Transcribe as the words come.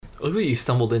Look what you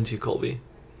stumbled into, Colby.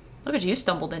 Look what you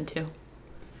stumbled into.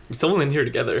 We stumbled in here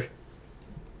together.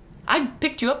 I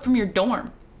picked you up from your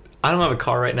dorm. I don't have a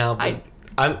car right now, but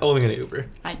I'm only going to Uber.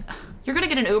 You're going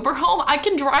to get an Uber home? I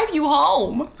can drive you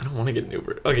home. I don't want to get an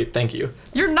Uber. Okay, thank you.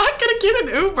 You're not going to get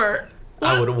an Uber.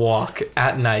 I would walk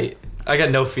at night. I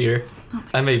got no fear.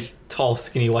 I'm a tall,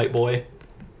 skinny white boy.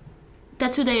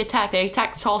 That's who they attack. They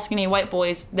attack tall, skinny white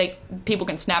boys. People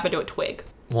can snap into a twig.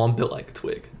 Well, I'm built like a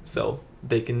twig, so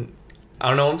they can... I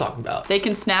don't know what I'm talking about. They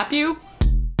can snap you?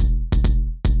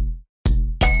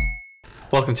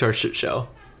 Welcome to our shit show.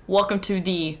 Welcome to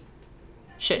the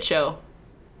shit show.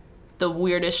 The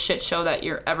weirdest shit show that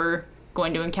you're ever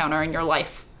going to encounter in your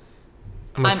life.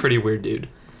 I'm a pretty weird dude.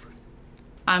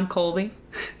 I'm Colby.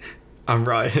 I'm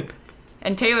Ryan.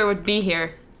 And Taylor would be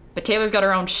here, but Taylor's got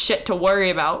her own shit to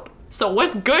worry about. So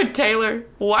what's good, Taylor?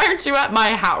 Why aren't you at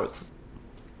my house?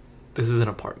 This is an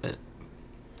apartment.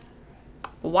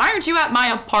 Why aren't you at my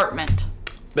apartment?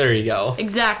 There you go.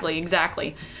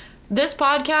 Exactly. This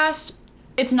podcast,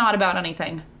 it's not about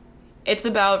anything. It's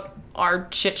about our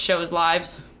shit shows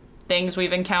lives, things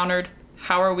we've encountered,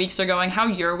 how our weeks are going, how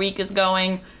your week is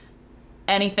going,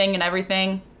 anything and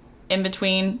everything in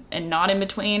between and not in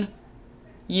between.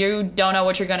 You don't know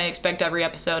what you're going to expect every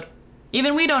episode.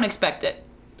 Even we don't expect it.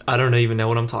 I don't even know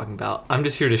what I'm talking about. I'm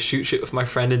just here to shoot shit with my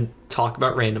friend and talk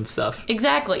about random stuff.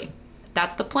 Exactly.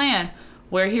 That's the plan.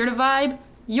 We're here to vibe,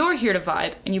 you're here to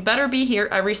vibe, and you better be here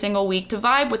every single week to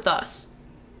vibe with us.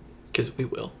 Because we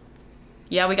will.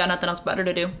 Yeah, we got nothing else better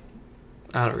to do.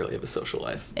 I don't really have a social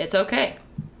life. It's okay.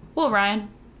 Well, Ryan,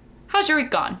 how's your week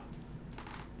gone?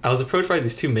 I was approached by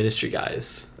these two ministry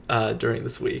guys during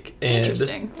this week. And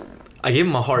Interesting. I gave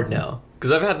them a hard no.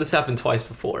 Because I've had this happen twice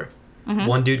before. Mm-hmm.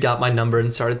 One dude got my number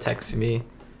and started texting me.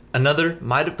 Another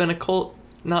might have been a cult.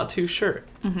 Not too sure.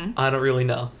 Mm-hmm. I don't really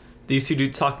know. These two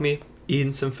dudes talked to me,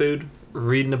 eating some food,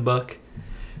 reading a book.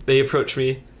 They approached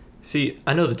me. See,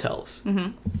 I know the tells.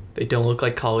 Mm-hmm. They don't look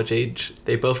like college age.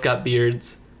 They both got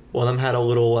beards. One of them had a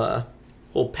little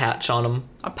patch on them.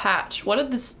 A patch? What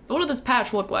did this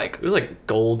patch look like? It was like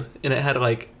gold, and it had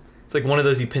it's like one of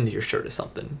those you pin to your shirt or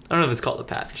something. I don't know if it's called a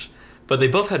patch. But they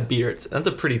both had beards. That's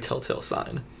a pretty telltale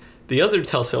sign. The other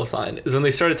telltale sign is when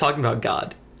they started talking about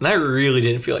God. And I really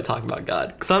didn't feel like talking about God.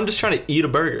 Because I'm just trying to eat a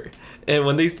burger. And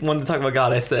when they wanted to talk about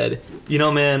God, I said, you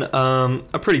know, man, I'm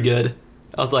pretty good.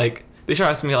 I was like, they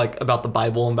started asking me about the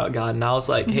Bible and about God. And I was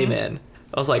like, hey, man.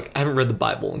 I was like, I haven't read the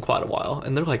Bible in quite a while.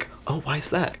 And they're like, oh, why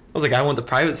is that? I was like, I went to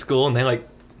private school and they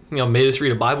made us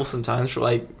read a Bible sometimes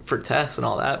for tests and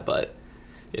all that. But,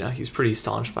 he was pretty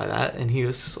astonished by that. And he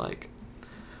was just like,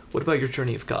 what about your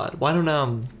journey of God? Why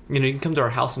don't, you can come to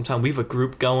our house sometime. We have a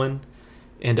group going,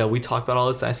 and we talk about all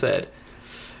this. And I said,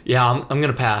 yeah, I'm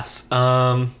going to pass.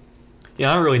 I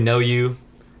don't really know you.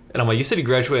 And I'm like, you said you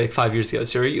graduated 5 years ago,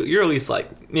 so you're at least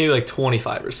maybe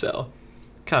 25 or so.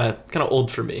 Kind of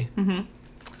old for me.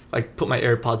 Mm-hmm. Put my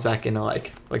AirPods back in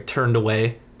and turned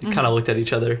away. They kind of looked at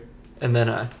each other. And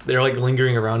then they're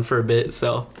lingering around for a bit,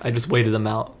 so I just waited them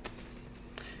out.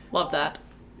 Love that.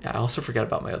 Yeah, I also forgot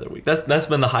about my other week. That's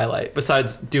been the highlight,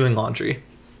 besides doing laundry.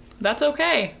 That's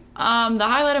okay. The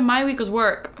highlight of my week was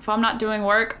work. If I'm not doing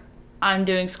work, I'm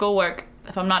doing schoolwork.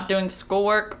 If I'm not doing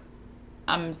schoolwork,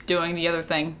 I'm doing the other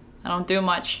thing. I don't do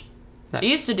much. Nice. I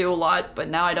used to do a lot, but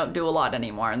now I don't do a lot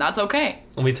anymore, and that's okay.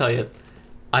 Let me tell you,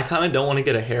 I kind of don't want to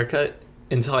get a haircut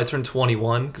until I turn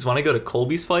 21, because when I go to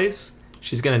Colby's place,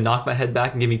 she's going to knock my head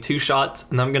back and give me 2 shots,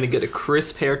 and I'm going to get a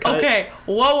crisp haircut. Okay.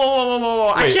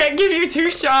 Whoa. Wait. I can't give you 2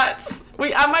 shots.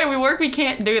 At my work, we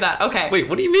can't do that. Okay. Wait,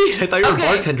 what do you mean? I thought you were a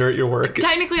bartender at your work.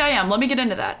 Technically, I am. Let me get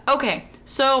into that. Okay.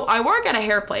 So, I work at a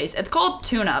hair place. It's called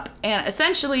Tune Up, and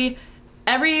essentially,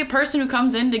 every person who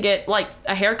comes in to get,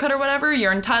 a haircut or whatever,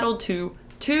 you're entitled to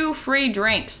 2 free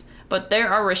drinks. But there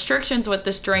are restrictions with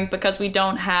this drink because we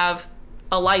don't have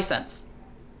a license,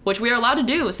 which we are allowed to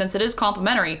do since it is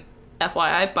complimentary.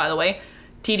 FYI, by the way,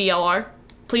 TDLR,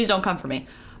 please don't come for me.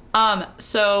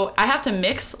 So I have to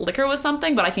mix liquor with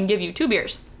something, but I can give you 2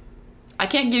 beers. I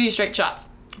can't give you straight shots.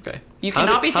 Okay. You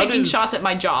cannot be taking shots at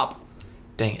my job.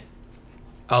 Dang it.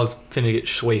 I was finna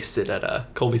get wasted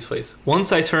at Colby's place.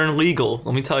 Once I turn legal,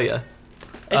 let me tell you.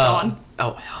 It's on.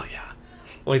 Oh, hell yeah.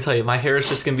 Let me tell you, my hair is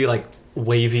just gonna be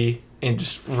wavy and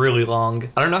just really long.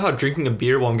 I don't know how drinking a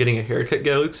beer while I'm getting a haircut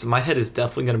goes. My head is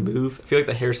definitely going to move. I feel like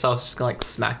the hairstyle is just going to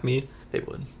smack me. They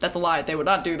would. That's a lie. They would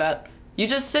not do that. You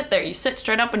just sit there. You sit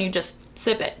straight up and you just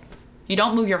sip it. You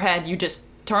don't move your head. You just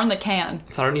turn the can.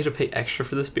 So I don't need to pay extra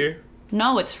for this beer?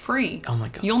 No, it's free. Oh my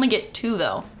God. You only get 2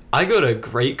 though. I go to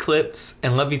Great Clips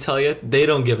and let me tell you, they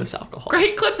don't give us alcohol.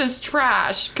 Great Clips is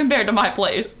trash compared to my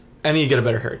place. I need to get a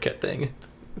better haircut thing.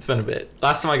 It's been a bit.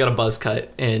 Last time I got a buzz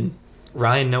cut, and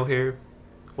Ryan No Hair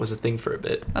was a thing for a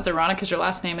bit. That's ironic because your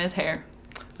last name is Hair.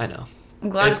 I know. I'm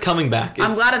glad it's coming back.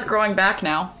 I'm glad it's growing back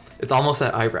now. It's almost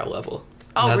at eyebrow level.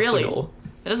 Oh, That's really? The goal.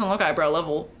 It doesn't look eyebrow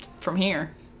level from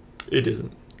here. It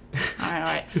isn't. All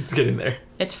right. It's getting there.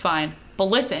 It's fine. But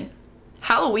listen,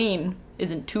 Halloween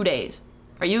is in 2 days.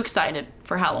 Are you excited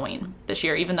for Halloween this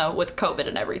year, even though with COVID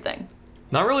and everything?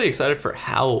 Not really excited for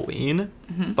Halloween,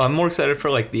 but I'm more excited for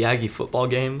like the Aggie football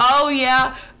game. Oh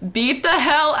yeah, beat the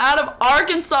hell out of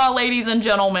Arkansas, ladies and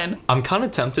gentlemen. I'm kind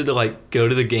of tempted to like go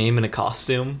to the game in a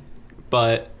costume,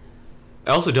 but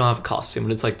I also don't have a costume,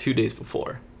 and it's like 2 days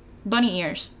before. Bunny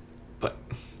ears. But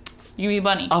You be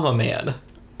bunny. I'm a man.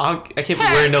 I can't be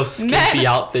wearing no skimpy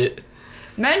outfit.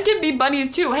 Men can be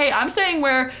bunnies too. Hey, I'm saying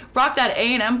rock that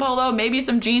A&M polo, maybe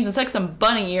some jeans, and stick some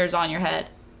bunny ears on your head.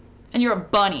 And you're a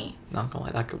bunny. Not gonna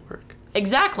lie, that could work.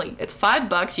 Exactly. It's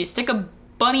 $5. You stick a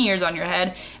bunny ears on your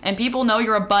head, and people know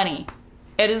you're a bunny.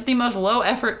 It is the most low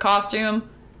effort costume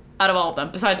out of all of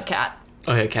them, besides a cat.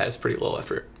 Oh yeah, cat is pretty low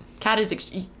effort. Cat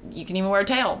is you can even wear a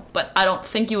tail, but I don't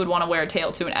think you would want to wear a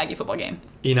tail to an Aggie football game.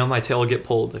 You know, my tail will get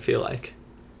pulled, I feel like.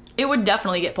 It would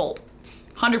definitely get pulled.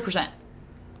 100%.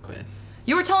 Okay.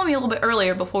 You were telling me a little bit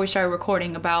earlier before we started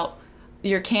recording about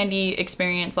your candy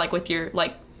experience, like with your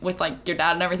your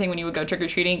dad and everything when you would go trick or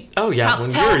treating. Oh yeah, when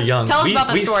we were young, tell us about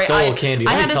the story. We stole candy.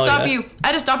 I had to stop you. I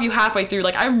had to stop you halfway through.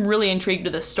 Like, I'm really intrigued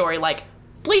to this story. Like,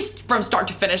 please from start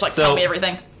to finish. Like, tell me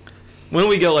everything. When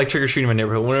we go like trick or treating in my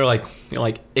neighborhood, when we were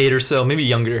like 8 or so, maybe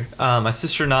younger, my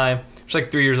sister and I, she's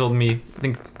like 3 years older than me. I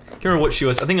can't remember what she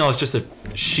was. I think I was just a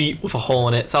sheet with a hole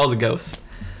in it, so I was a ghost.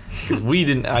 Because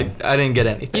I didn't get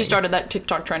anything. You started that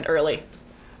TikTok trend early.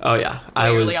 Oh yeah,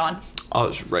 early on. I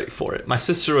was ready for it. My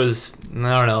sister was,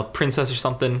 I don't know, princess or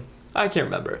something. I can't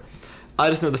remember. I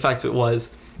just know the fact of it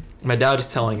was, my dad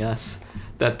was telling us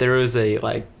that there was a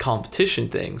like competition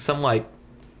thing, some like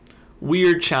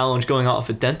weird challenge going on with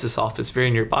a dentist's office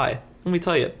very nearby. Let me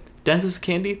tell you, dentist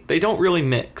candy, they don't really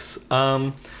mix.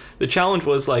 The challenge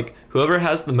was like, whoever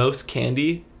has the most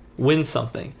candy wins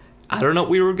something. I don't know what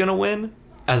we were gonna win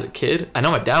as a kid. I know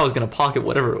my dad was gonna pocket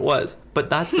whatever it was, but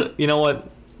that's you know what?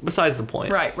 Besides the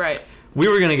point. Right. We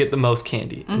were gonna get the most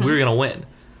candy. Mm-hmm. We were gonna win.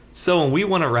 So when we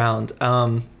went around,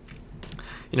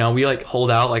 we like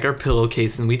hold out like our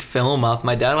pillowcase and we'd fill them up.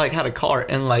 My dad like had a car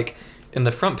and like in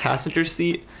the front passenger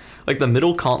seat, like the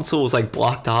middle console was like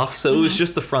blocked off, so it was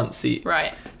just the front seat.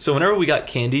 Right. So whenever we got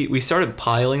candy, we started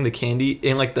piling the candy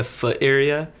in like the foot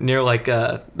area near like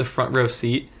the front row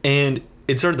seat, and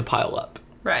it started to pile up.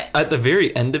 Right. At the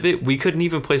very end of it, we couldn't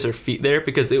even place our feet there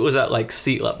because it was at like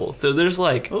seat level. So there's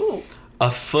like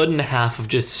a foot and a half of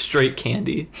just straight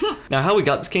candy. Now how we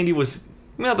got this candy was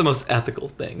not the most ethical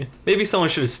thing. Maybe someone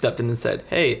should have stepped in and said,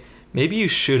 hey, maybe you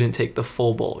shouldn't take the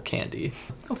full bowl of candy.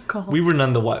 Oh, God. We were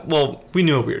none the while. Well, we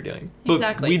knew what we were doing. But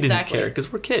exactly. we didn't care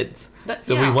because we're kids.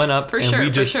 So yeah, we went up and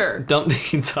we just dumped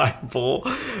the entire bowl.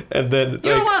 And then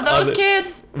you were one of those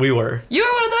kids? We were. You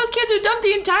were one of those kids who dumped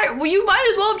the entire... Well, you might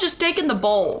as well have just taken the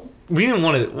bowl. We didn't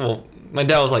want to... Well, my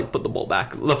dad was like, put the bowl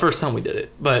back the first time we did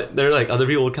it. But there were like other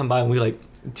people would come by and we like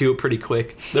do it pretty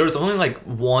quick. There was only like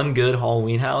one good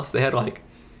Halloween house. They had like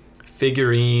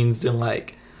figurines and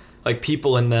like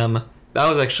people in them. That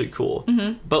was actually cool.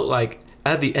 Mm-hmm. But like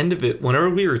at the end of it, whenever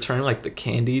we returned like the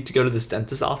candy to go to this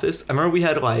dentist's office, I remember we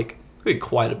had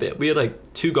quite a bit. We had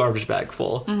like 2 garbage bags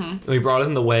full. Mm-hmm. And we brought it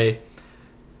in the way.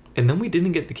 And then we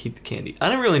didn't get to keep the candy. I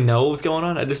didn't really know what was going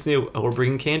on. I just knew, we're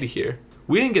bringing candy here.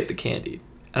 We didn't get the candy.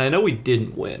 And I know we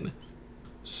didn't win.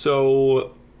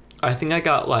 So I think I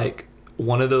got like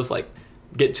one of those like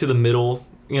get to the middle,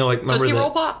 like remember Tootsie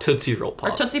Roll Pops? Tootsie Roll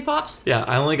Pops. Or Tootsie Pops? Yeah,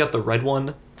 I only got the red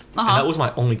one. And that was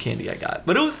my only candy I got.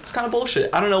 But it was kind of bullshit.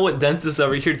 I don't know what dentist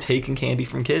over here taking candy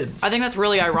from kids. I think that's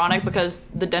really ironic because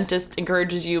the dentist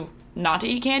encourages you not to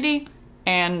eat candy,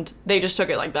 and they just took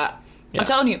it like that. Yeah. I'm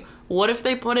telling you, what if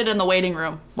they put it in the waiting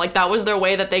room? Like, that was their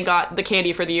way that they got the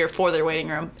candy for the year for their waiting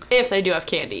room, if they do have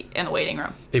candy in the waiting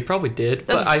room. They probably did,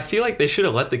 but I feel like they should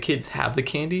have let the kids have the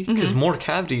candy, because more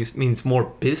cavities means more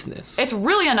business. It's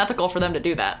really unethical for them to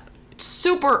do that. It's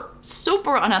super,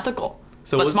 super unethical.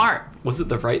 But smart. Was it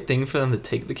the right thing for them to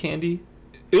take the candy?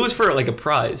 It was for like a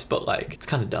prize, but like it's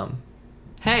kind of dumb.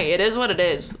 Hey, it is what it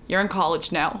is. You're in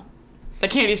college now. The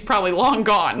candy's probably long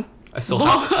gone. I still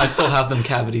have them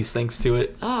cavities thanks to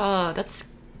it. That's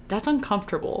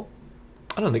uncomfortable.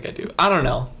 I don't think I do. I don't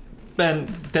know.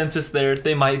 Ben, dentists there,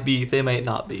 they might be, they might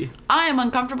not be. I am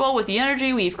uncomfortable with the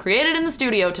energy we've created in the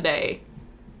studio today.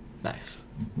 Nice.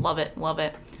 Love it, love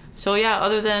it. So yeah,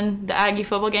 other than the Aggie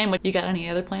football game, you got any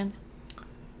other plans?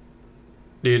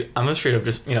 Dude, I'm gonna straight up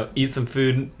just, eat some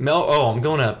food. I'm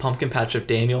going to Pumpkin Patch of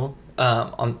Daniel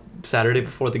on Saturday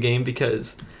before the game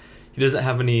because he doesn't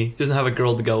have a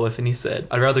girl to go with, and he said,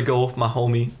 I'd rather go with my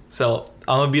homie. So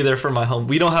I'm gonna be there for my home.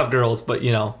 We don't have girls, but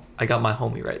I got my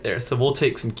homie right there. So we'll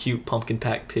take some cute pumpkin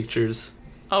pack pictures.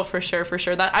 Oh, for sure.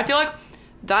 That I feel like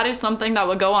that is something that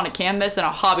would go on a canvas in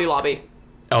a Hobby Lobby.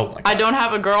 Oh my God. I don't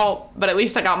have a girl, but at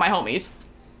least I got my homies.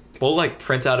 We'll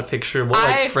print out a picture.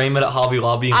 We'll frame it at Hobby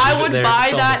Lobby. And I leave would it there buy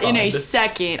for that someone in to a find.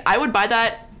 second. I would buy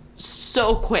that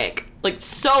so quick.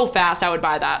 So fast I would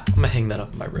buy that. I'm gonna hang that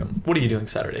up in my room. What are you doing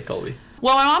Saturday, Colby?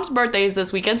 Well, my mom's birthday is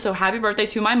this weekend, so happy birthday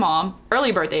to my mom.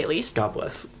 Early birthday, at least. God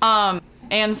bless.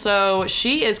 And so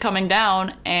she is coming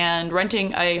down and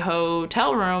renting a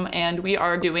hotel room, and we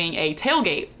are doing a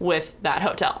tailgate with that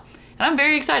hotel. And I'm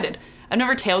very excited. I've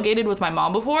never tailgated with my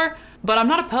mom before, but I'm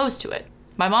not opposed to it.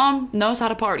 My mom knows how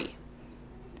to party.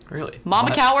 Really?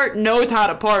 Mama Cowart knows how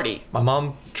to party. My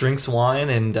mom drinks wine,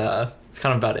 and it's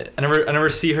kind of about it. I never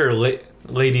see her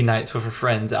lady nights with her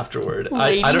friends afterward.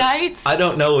 Lady nights? I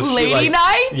don't know if Lady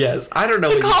nights? Yes, I don't know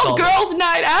what It's you called call girls'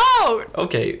 night out. it.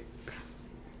 Okay.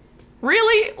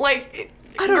 Really?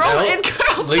 I don't know. It's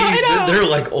girls' Ladies, night out.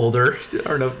 they're older. I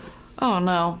don't know.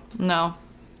 Oh, no.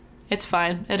 It's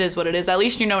fine. It is what it is. At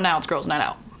least you know now it's girls' night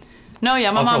out. No,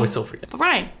 yeah, my I'll mom... probably still forget. But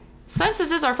Ryan, since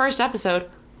this is our first episode,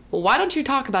 why don't you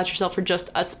talk about yourself for just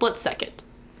a split second?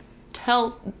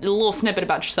 Tell a little snippet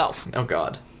about yourself. Oh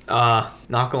God. Not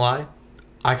gonna lie,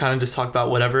 I kind of just talk about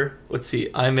whatever. Let's see.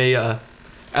 I'm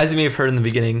as you may have heard in the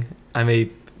beginning, I'm a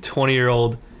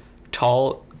 20-year-old,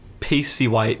 tall, pasty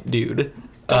white dude.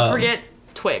 Don't forget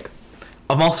Twig.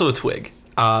 I'm also a twig.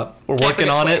 We're working forget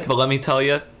on twig. it, but let me tell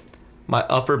you, my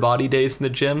upper body days in the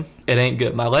gym, it ain't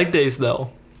good. My leg days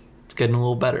though, it's getting a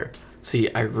little better.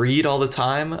 See, I read all the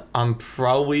time. I'm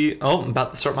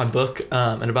about to start my book in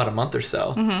about a month or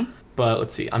so. Mm-hmm. But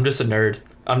let's see, I'm just a nerd.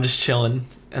 I'm just chilling,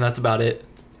 and that's about it.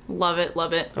 Love it.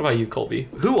 What about you, Colby?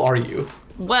 Who are you?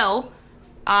 Well,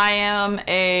 I am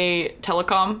a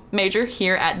telecom major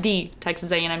here at the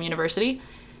Texas A&M University,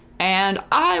 and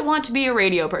I want to be a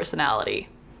radio personality.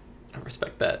 I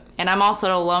respect that. And I'm also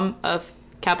an alum of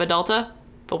Kappa Delta,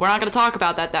 but we're not going to talk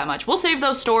about that much. We'll save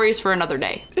those stories for another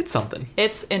day. It's something.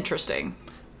 It's interesting.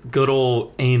 Good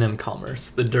old A&M Commerce,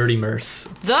 the Dirty Merce.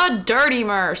 The Dirty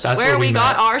Merce, That's where where we we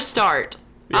got met. our start.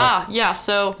 Yeah.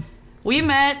 So we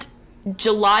met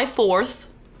July 4th,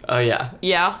 Oh yeah.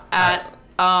 at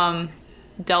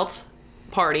Delt's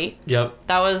party. Yep.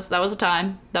 That was a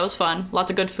time. That was fun.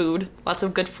 Lots of good food. Lots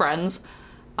of good friends.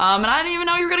 And I didn't even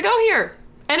know you were gonna go here.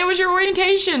 And it was your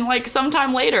orientation,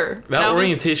 sometime later. That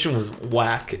orientation was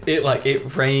whack.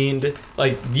 It rained.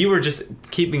 You were just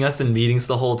keeping us in meetings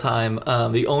the whole time.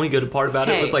 The only good part about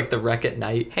it was Hey. the rec at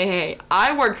night. Hey,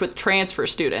 I worked with transfer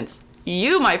students.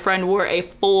 You, my friend, were a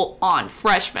full-on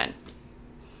freshman.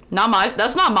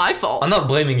 That's not my fault. I'm not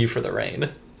blaming you for the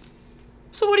rain.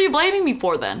 So what are you blaming me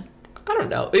for then? I don't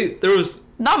know. It was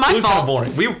Not my It was kind of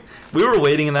fault. boring. We were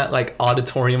waiting in that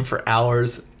auditorium for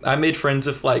hours. I made friends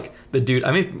with the dude.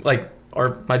 I made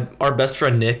our best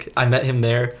friend Nick. I met him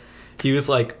there. He was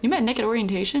You met Nick at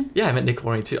orientation? yeah, I met Nick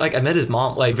Warren too. I met his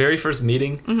mom, very first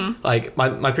meeting. Mm-hmm.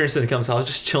 My parents didn't come, so I was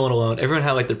just chilling alone. Everyone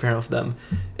had their parent with them,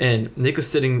 and Nick was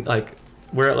sitting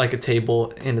we're at a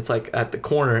table, and it's at the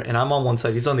corner, and I'm on one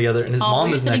side, he's on the other, and his mom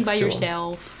you're is sitting next by to him.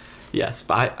 yourself. Yes,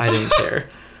 but I didn't care.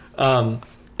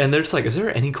 And they're just is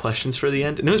there any questions for the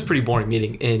end? And it was a pretty boring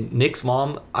meeting. And Nick's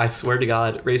mom, I swear to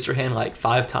God, raised her hand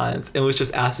 5 times and was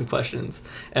just asking questions.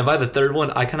 And by the third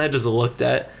one, I kind of just looked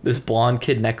at this blonde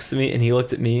kid next to me, and he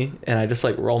looked at me, and I just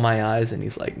roll my eyes, and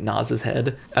he's nods his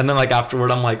head. And then afterward,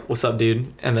 I'm what's up,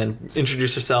 dude? And then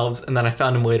introduce ourselves. And then I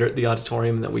found him later at the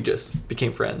auditorium, and then we just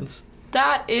became friends.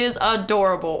 That is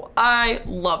adorable. I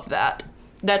love that.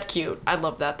 That's cute. I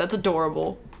love that. That's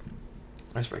adorable.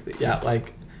 I respect it. Yeah,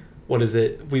 what is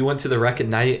it? We went to the rec at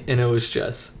night, and it was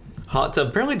just hot tub.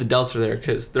 Apparently the Delts were there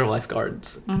because they're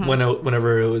lifeguards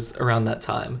whenever it was around that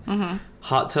time. Mm-hmm.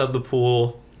 Hot tub, the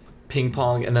pool, ping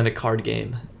pong, and then a card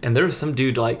game. And there was some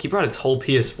dude, he brought his whole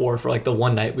PS4 for the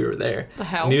one night we were there. The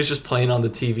hell? And he was just playing on the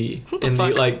TV What the in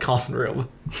fuck? the common room.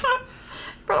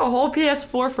 Brought a whole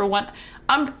PS4 for one.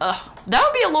 That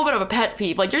would be a little bit of a pet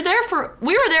peeve. We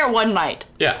were there one night.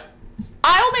 Yeah.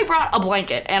 I only brought a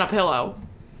blanket and a pillow.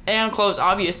 And clothes,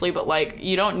 obviously, but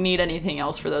you don't need anything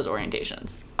else for those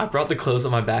orientations. I brought the clothes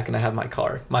on my back, and I had my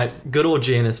car. My good old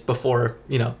Janice before,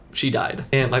 she died.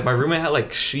 And my roommate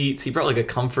had sheets. He brought a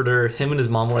comforter. Him and his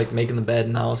mom were making the bed,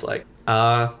 and I was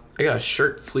I got a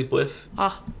shirt to sleep with.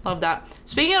 Ah, love that.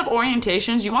 Speaking of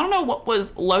orientations, you want to know what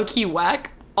was low-key whack?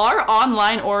 Our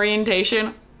online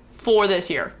orientation for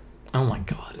this year. Oh my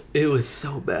God. It was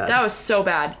so bad. That was so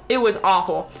bad. It was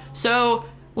awful. So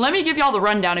let me give y'all the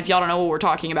rundown if y'all don't know what we're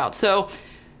talking about. So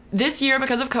this year,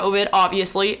 because of COVID,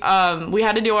 obviously, we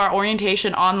had to do our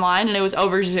orientation online, and it was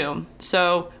over Zoom.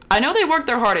 So I know they worked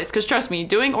their hardest, because trust me,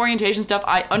 doing orientation stuff,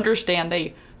 I understand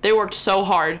they worked so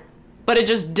hard, but it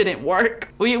just didn't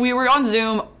work. We were on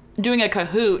Zoom doing a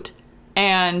Kahoot,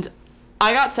 and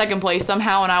I got second place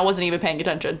somehow, and I wasn't even paying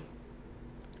attention.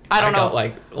 I don't know. got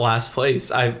like last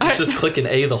place. I was just clicking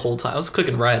A the whole time. I was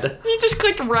clicking red. You just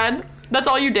clicked red. That's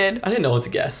all you did. I didn't know what to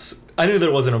guess. I knew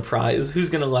there wasn't a prize. Who's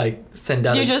gonna like send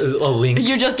out a link?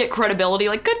 You just get credibility.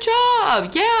 Like, good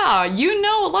job. Yeah, you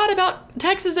know a lot about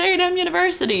Texas A&M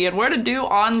University and where to do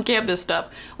on-campus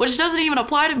stuff, which doesn't even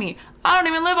apply to me. I don't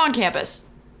even live on campus.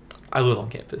 I live on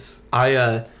campus.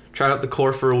 I tried out the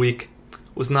Corps for a week.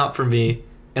 Was not for me,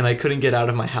 and I couldn't get out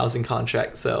of my housing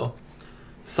contract. So,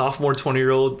 sophomore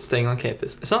 20-year-old staying on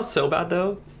campus. It's not so bad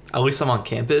though. At least I'm on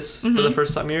campus for the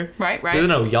first time here. Right. Even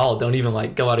though y'all don't even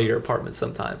like go out of your apartment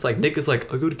sometimes. Like Nick is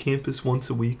like, I go to campus once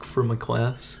a week for my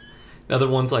class. The other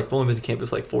one's like, I've only been to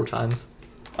campus like 4 times.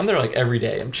 I'm there like every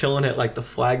day. I'm chilling at like the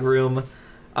flag room.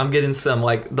 I'm getting some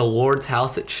like the Lord's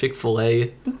house at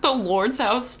Chick-fil-A. The Lord's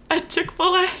house at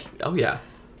Chick-fil-A? Oh yeah.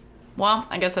 Well,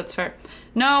 I guess that's fair.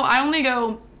 No, I only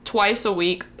go twice a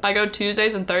week. I go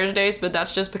Tuesdays and Thursdays, but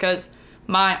that's just because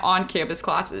my on-campus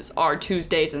classes are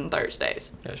Tuesdays and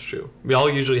Thursdays. That's true. We all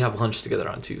usually have lunch together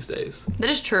on Tuesdays. That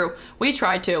is true. We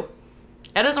try to.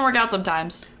 It doesn't work out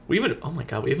sometimes. Oh my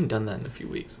god, we haven't done that in a few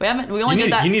weeks. We only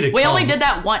did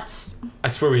that once. I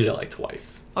swear we did it like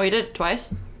twice. Oh, you did it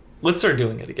twice? Let's start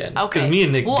doing it again. Okay. Because me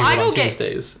and Nick do it on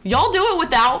Tuesdays. Y'all do it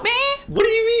without me? What do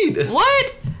you mean?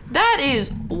 What? That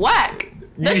is whack.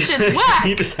 That shit's whack.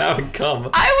 You just haven't come.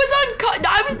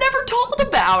 I was never told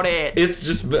about it. It's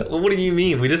just, what do you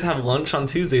mean? We just have lunch on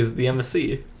Tuesdays at the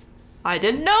MSC. I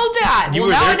didn't know that. You were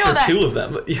now there I know for that. 2 of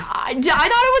them. I thought it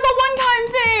was a one-time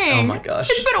thing. Oh my gosh.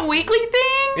 It's been a weekly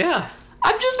thing? Yeah.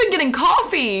 I've just been getting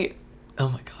coffee. Oh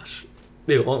my gosh.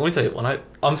 Dude, let me tell you,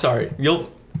 I'm sorry.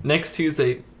 Next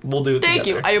Tuesday, we'll do it together. Thank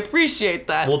you. I appreciate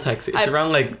that. We'll text you. It's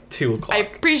around like 2 o'clock. I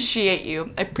appreciate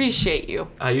you.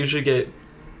 I usually get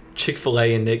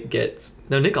Chick-fil-A and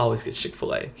Nick always gets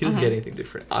Chick-fil-A. He doesn't get anything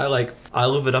different. I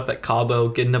live it up at Cabo,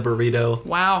 getting a burrito.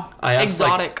 Wow.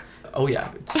 Exotic. Oh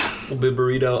yeah, a big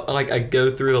burrito. I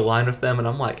go through the line with them and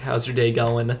I'm like, how's your day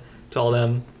going? To all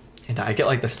them. And I get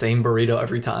like the same burrito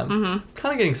every time. Mm-hmm.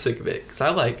 Kind of getting sick of it because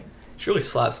should really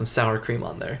slap some sour cream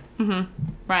on there. Mm-hmm.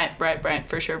 Right.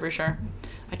 For sure.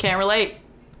 I can't relate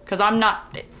because I'm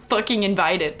not fucking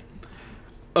invited.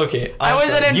 Okay, I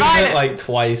wasn't invited. You went like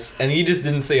twice, and you just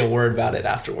didn't say a word about it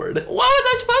afterward. What was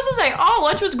I supposed to say? Oh,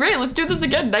 lunch was great. Let's do this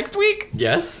again next week.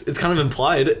 Yes, it's kind of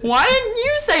implied. Why didn't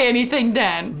you say anything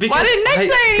then? Why didn't Nick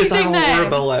say anything then? Because I'm aware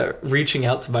about reaching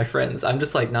out to my friends. I'm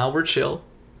just like, nah, we're chill.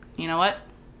 You know what?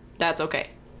 That's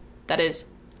okay. That is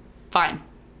fine.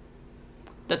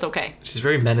 That's okay. She's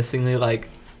very menacingly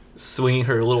swinging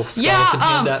her little skeleton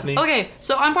hand at me. Okay,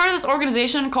 so I'm part of this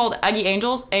organization called Aggie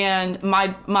Angels, and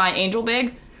my angel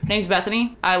big, her name's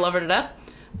Bethany. I love her to death.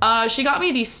 She got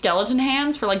me these skeleton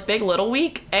hands for Big Little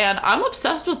Week, and I'm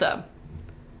obsessed with them.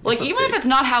 Even if it's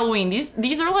not Halloween,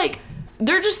 these are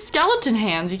they're just skeleton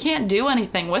hands. You can't do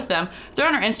anything with them. They're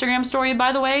on our Instagram story,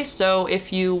 by the way, so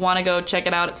if you want to go check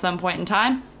it out at some point in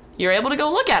time, you're able to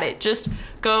go look at it. Just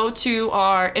go to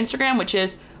our Instagram, which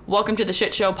is Welcome to the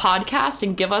Shit Show Podcast,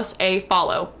 and give us a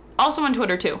follow. Also on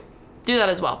Twitter too. Do that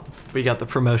as well. We got the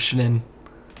promotion in.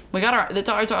 We got it's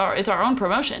our own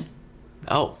promotion.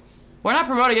 Oh. We're not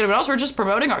promoting anyone else. We're just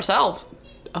promoting ourselves.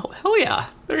 Oh hell yeah!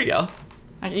 There you go.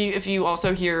 If you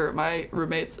also hear my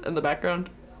roommates in the background,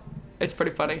 it's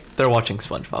pretty funny. They're watching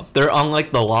SpongeBob. They're on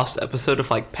the lost episode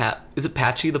of is it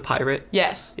Patchy the pirate?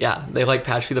 Yes. Yeah, they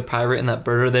Patchy the pirate and that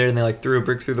bird are there, and they threw a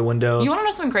brick through the window. You want to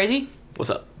know something crazy?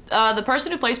 What's up? The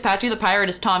person who plays Patchy the pirate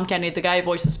is Tom Kenny, the guy who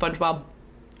voices SpongeBob.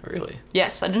 Really?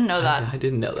 Yes, I didn't know that. I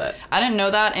didn't know that. I didn't know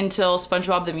that until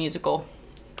SpongeBob the Musical.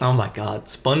 Oh my god,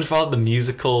 SpongeBob the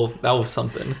Musical, that was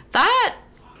something. I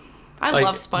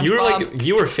love SpongeBob.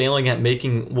 You were failing at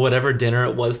making whatever dinner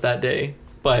it was that day,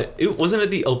 but it wasn't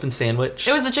the open sandwich.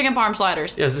 It was the chicken parm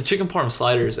sliders. Yeah, it was the chicken parm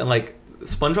sliders, and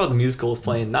SpongeBob the Musical was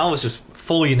playing. Now I was just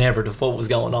fully enamored of what was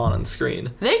going on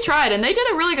screen. They tried, and they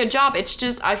did a really good job. It's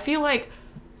just, I feel like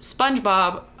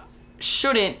SpongeBob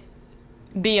shouldn't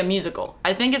be a musical.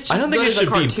 I think it's just good as a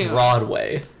cartoon. I don't think it should be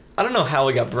Broadway. I don't know how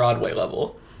it got Broadway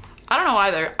level. I don't know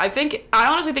either. I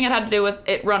honestly think it had to do with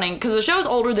it running, because the show is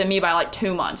older than me by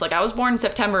 2 months. I was born in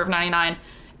September of 99.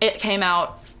 It came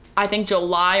out, I think,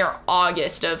 July or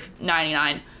August of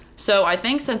 99. So I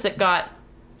think since it got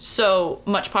so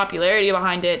much popularity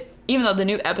behind it, even though the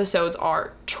new episodes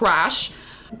are trash.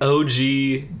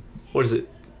 OG, what is it?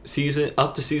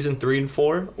 Up to season 3 and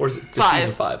 4, or is it to 5.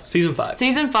 season 5? Season 5.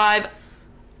 Season 5,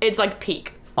 it's like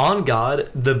peak. On God,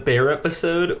 the bear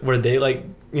episode where they like,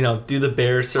 do the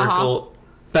bear circle,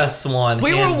 best one.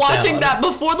 We were watching that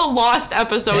before the Lost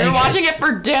episode. We were watching it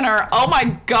for dinner. Oh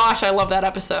my gosh, I love that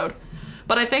episode.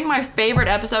 But I think my favorite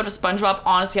episode of SpongeBob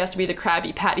honestly has to be the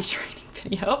Krabby Patty training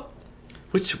video.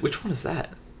 Which one is that?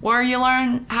 Where you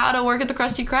learn how to work at the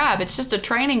Krusty Krab. It's just a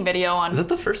training video on... Is that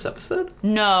the first episode?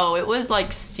 No, it was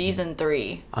like season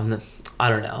 3. I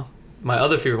don't know. My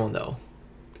other favorite one, though,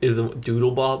 is the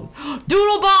Doodle Bob.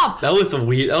 Doodle Bob! That was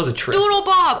a trip. Doodle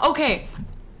Bob! Okay,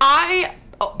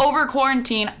 over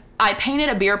quarantine, I painted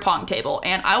a beer pong table,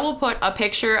 and I will put a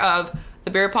picture of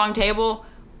the beer pong table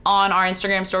on our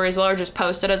Instagram story as well, or just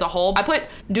post it as a whole. I put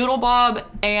Doodle Bob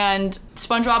and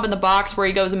SpongeBob in the box where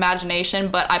he goes imagination,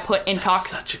 but I put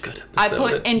such a good episode. I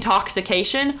put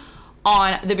intoxication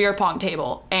on the beer pong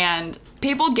table, and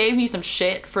people gave me some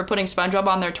shit for putting SpongeBob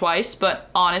on there twice, but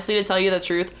honestly, to tell you the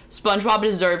truth, SpongeBob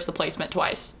deserves the placement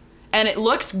twice. And it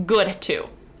looks good too.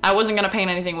 I wasn't gonna paint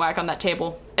anything whack on that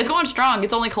table. It's going strong.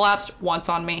 It's only collapsed once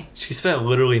on me. She spent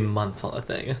literally months on the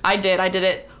thing. I did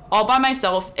it all by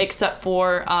myself, except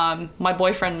for my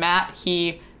boyfriend Matt.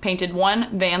 He painted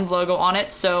one Vans logo on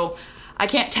it, so I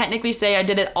can't technically say I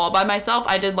did it all by myself.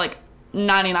 I did like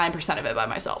 99% of it by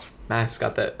myself. Matt's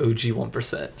got that OG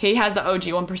 1%. He has the OG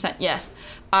 1%, yes.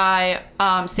 I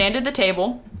sanded the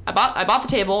table. I bought the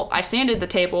table. I sanded the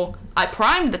table. I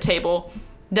primed the table.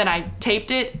 Then I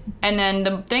taped it. And then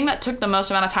the thing that took the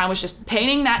most amount of time was just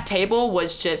painting that table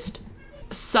was just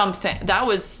something. That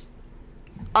was...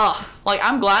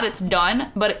 I'm glad it's done,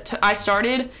 but I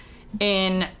started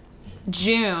in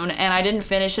June and I didn't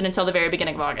finish it until the very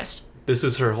beginning of August. This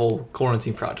is her whole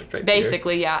quarantine project right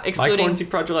Basically, here. Yeah. Excluding... My quarantine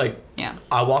project,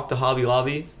 I walked to Hobby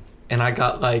Lobby and I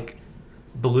got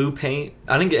blue paint.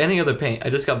 I didn't get any other paint. I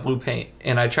just got blue paint.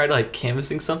 And I tried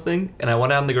canvassing something and I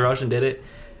went out in the garage and did it.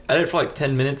 I did it for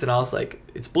 10 minutes and I was like,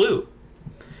 it's blue.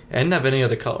 I didn't have any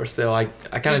other color, so I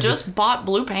kind of just bought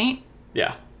blue paint?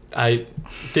 Yeah. I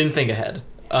didn't think ahead.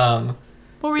 What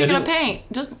were you gonna paint?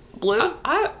 Just blue?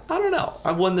 I don't know.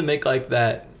 I wanted to make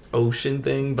that ocean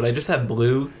thing, but I just had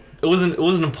blue. It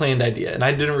wasn't a planned idea, and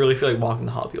I didn't really feel like walking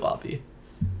the Hobby Lobby.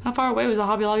 How far away was the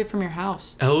Hobby Lobby from your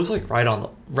house? It was right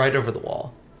over the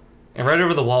wall, and right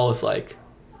over the wall is Is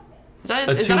that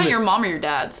at your mom or your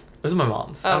dad's? It was my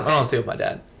mom's. Oh, okay. I don't stay with my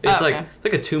dad. It's okay. It's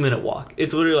like a 2-minute walk.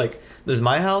 It's literally there's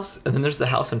my house, and then there's the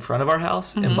house in front of our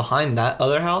house, and behind that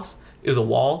other house is a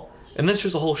wall, and then it's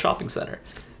just a whole shopping center.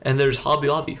 And there's Hobby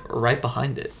Lobby right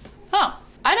behind it. Oh,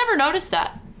 I never noticed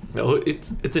that. No,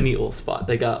 it's a neat little spot.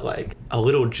 They got a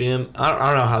little gym. I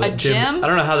don't know how that gym. I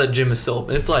don't know how that gym is still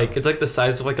open. It's the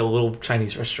size of a little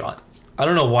Chinese restaurant. I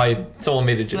don't know why someone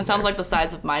made a gym. That sounds like the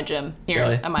size of my gym here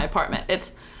really? at my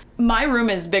apartment. My room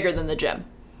is bigger than the gym.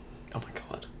 Oh my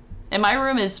god. And my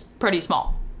room is pretty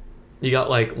small. You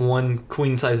got one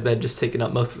queen size bed just taking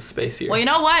up most of the space here. Well, you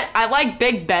know what? I like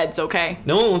big beds, okay?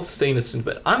 No one wants to stay in this twin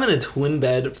bed. I'm in a twin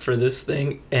bed for this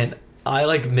thing, and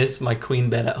I miss my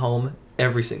queen bed at home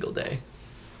every single day.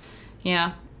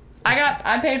 Yeah.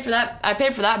 I paid for that. I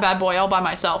paid for that bad boy all by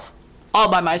myself. All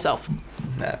by myself.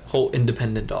 That whole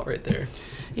independent doll right there.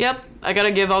 Yep. I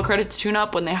gotta give all credit to Tune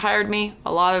Up. When they hired me,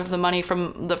 a lot of the money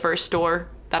from the first store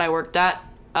that I worked at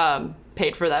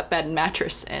paid for that bed and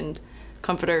mattress and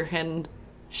comforter and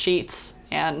sheets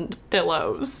and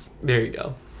pillows. There you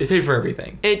go. It paid for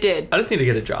everything. It did. I just need to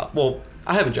get a job. Well,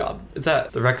 I have a job. It's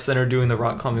at the rec center doing the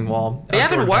rock climbing wall. You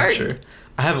haven't worked?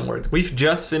 I haven't worked. We've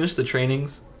just finished the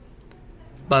trainings,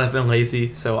 but I've been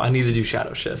lazy, so I need to do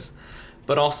shadow shifts.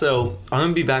 But also, I'm going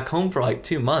to be back home for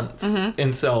 2 months.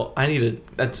 And so I need to,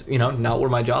 that's, not where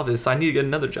my job is, so I need to get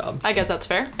another job. I guess that's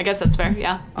fair,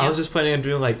 yeah. I was just planning on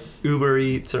doing Uber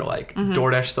Eats or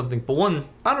DoorDash something. But one,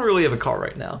 I don't really have a car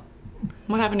right now.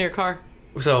 What happened to your car?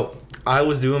 So I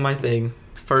was doing my thing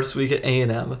first week at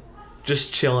A&M,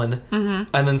 just chilling.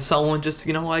 And then someone just,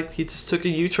 he just took a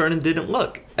U-turn and didn't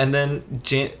look. And then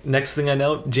next thing I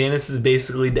know, Janice is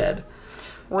basically dead.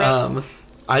 Rip.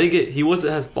 He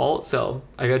wasn't his fault, so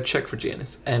I got to check for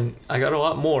Janice. And I got a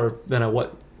lot more than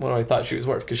what I thought she was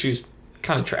worth, because she was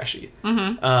kind of trashy.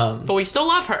 But we still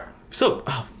love her. So,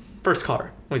 first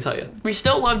car, let me tell you. We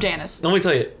still love Janice. Let me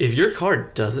tell you, if your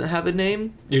car doesn't have a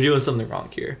name, you're doing something wrong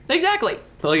here. Exactly.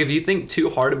 But if you think too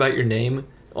hard about your name,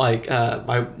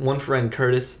 my one friend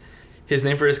Curtis, his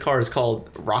name for his car is called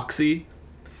Roxy.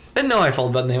 I didn't know I felt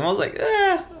about the name. I was like,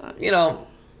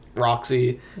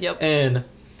 Roxy. Yep. And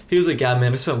he was like, yeah,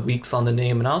 man, I spent weeks on the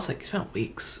name. And I was like, you spent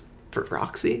weeks for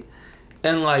Roxy?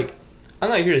 And I'm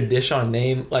not here to dish on a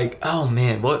name. Like, oh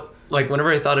man, what? Like,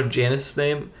 whenever I thought of Janice's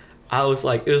name, I was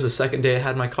like, it was the second day I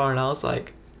had my car, and I was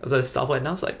like, I was at a stoplight, and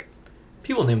I was like,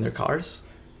 people name their cars.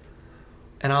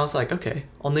 And I was like, okay,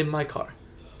 I'll name my car.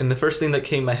 And the first thing that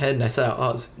came to my head, and I said, oh,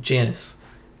 it was Janice.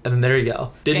 And then there you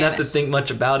go. Didn't have to think much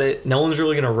about it. No one's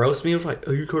really going to roast me. It was like,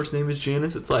 oh, your car's name is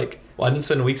Janice? It's like, well, I didn't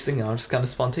spend weeks thinking. I was just kind of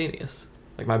spontaneous.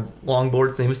 Like, my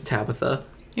longboard's name is Tabitha.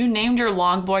 You named your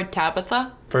longboard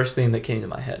Tabitha? First name that came to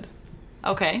my head.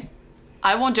 Okay.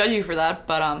 I won't judge you for that,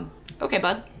 but, okay,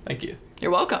 bud. Thank you. You're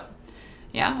welcome.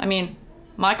 Yeah, I mean,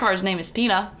 my car's name is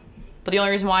Tina, but the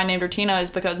only reason why I named her Tina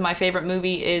is because my favorite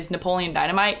movie is Napoleon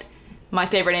Dynamite. My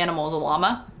favorite animal is a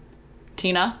llama.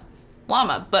 Tina,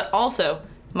 llama. But also,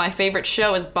 my favorite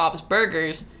show is Bob's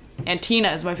Burgers, and Tina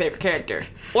is my favorite character.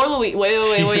 Or Louise.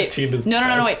 Wait. Tina's No,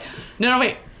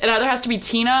 wait. It either has to be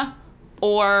Tina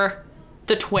or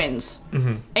the twins.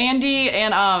 Mm-hmm. Andy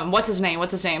and, what's his name?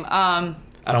 I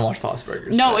don't watch Bob's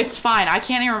Burgers. No, it's fine. I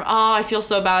can't even... Oh, I feel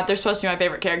so bad. They're supposed to be my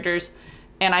favorite characters,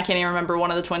 and I can't even remember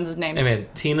one of the twins' names. Hey, man,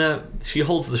 Tina, she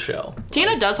holds the show.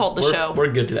 Tina does hold the show.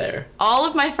 We're good there. All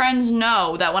of my friends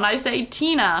know that when I say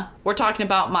Tina, we're talking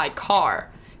about my car.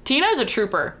 Tina is a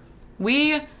trooper.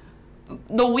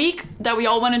 The week that we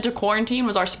all went into quarantine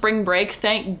was our spring break.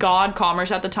 Thank God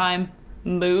Commerce at the time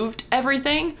moved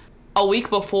everything. A week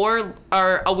before,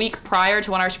 or a week prior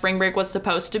to when our spring break was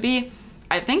supposed to be,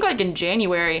 I think like in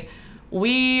January,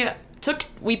 we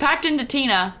packed into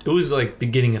Tina. It was like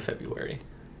beginning of February.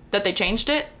 That they changed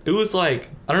it? It was like,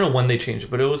 I don't know when they changed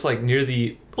it, but it was like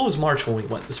it was March when we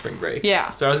went to spring break.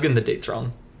 Yeah. So I was getting the dates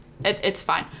wrong. It's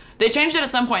fine. They changed it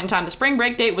at some point in time. The spring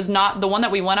break date was not, the one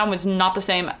that we went on was not the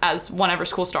same as whenever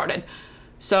school started.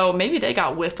 So maybe they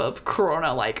got whiff of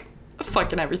Corona, like,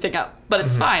 fucking everything up. But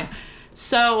it's fine.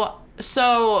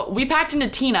 So we packed into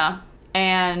Tina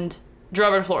and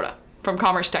drove to Florida from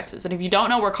Commerce, Texas. And if you don't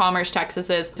know where Commerce, Texas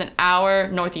is, it's an hour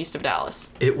northeast of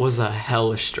Dallas. It was a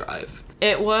hellish drive.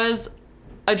 It was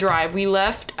a drive. We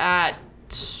left at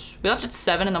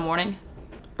 7 in the morning.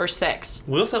 Or 6.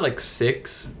 We left at like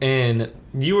 6, and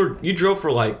you drove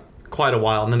for like quite a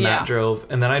while, and then Matt drove,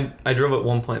 and then I drove at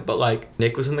one point, but like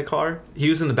Nick was in the car. He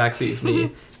was in the backseat with me,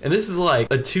 and this is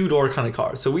like a 2-door kind of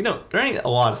car, so there ain't a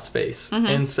lot of space,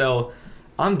 and so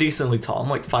I'm decently tall. I'm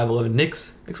like 5'11".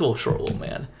 Nick's a little short little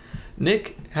man.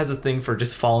 Nick has a thing for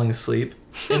just falling asleep,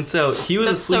 and so he was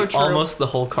asleep almost the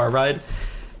whole car ride.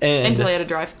 And until he had to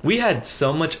drive. We had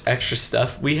so much extra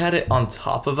stuff. We had it on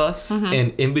top of us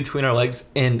and in between our legs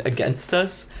and against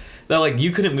us that like you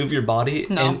couldn't move your body.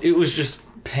 No. And it was just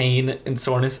pain and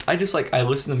soreness. I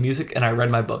listened to music and I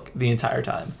read my book the entire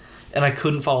time. And I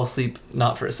couldn't fall asleep,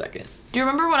 not for a second. Do you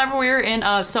remember whenever we were in,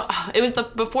 so it was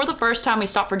before the first time we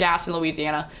stopped for gas in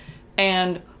Louisiana.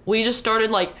 And we just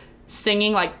started like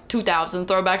singing like 2000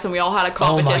 throwbacks, and we all had a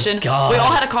competition. Oh my God. We all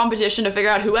had a competition to figure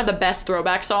out who had the best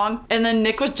throwback song. And then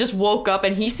Nick woke up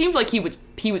and he seemed like he was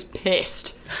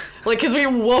pissed. Like, because we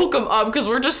woke him up because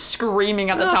we're just screaming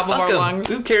at the top of our lungs.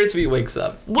 Who cares if he wakes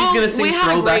up? Well, he's going to sing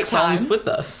throwback songs with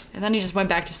us. And then he just went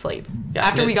back to sleep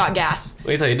after we got gas. Let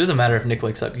me tell you, it doesn't matter if Nick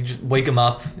wakes up. You just wake him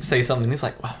up, say something, and he's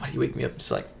like, wow, why do you wake me up?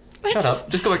 Just like, shut up.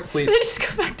 Just go back to sleep. They just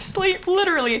go back to sleep,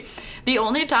 literally. The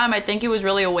only time I think he was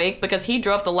really awake because he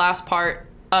drove the last part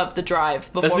of the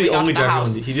drive before we got to the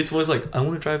house. He just was like, I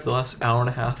want to drive the last hour and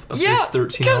a half of this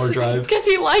 13-hour drive. Because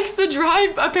he likes the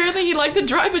drive. Apparently he liked the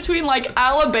drive between like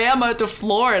Alabama to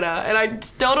Florida. And I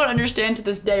still don't understand to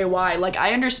this day why. Like,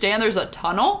 I understand there's a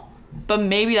tunnel, but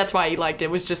maybe that's why he liked it.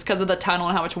 It was just because of the tunnel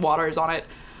and how much water is on it.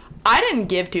 I didn't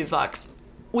give 2 fucks.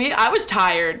 I was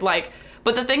tired.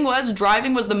 But the thing was,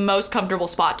 driving was the most comfortable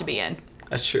spot to be in.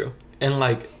 That's true. And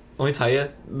like, let me tell you,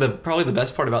 probably the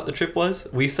best part about the trip was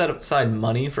we set aside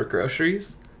money for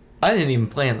groceries. I didn't even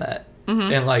plan that.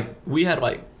 And like we had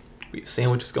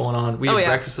sandwiches going on. We had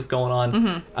breakfast stuff going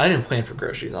on. I didn't plan for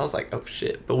groceries. I was like, oh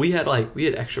shit. But we had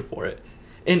extra for it.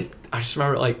 And I just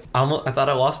remember I thought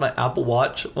I lost my Apple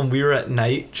Watch when we were at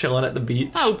night chilling at the beach.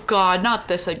 Oh God, not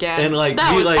this again. And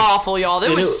that was awful, y'all.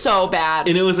 It was so bad.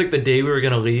 And it was like the day we were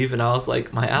gonna leave, and I was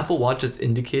like, my Apple Watch is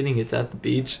indicating it's at the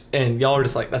beach, and y'all were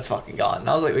just like, that's fucking gone. And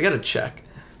I was like, we gotta check.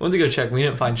 We went to go check. We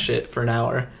didn't find shit for an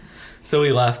hour, so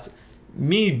we left.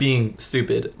 Me being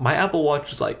stupid, my Apple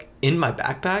Watch was like in my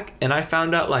backpack, and I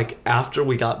found out like after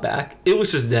we got back, it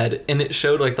was just dead, and it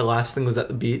showed like the last thing was at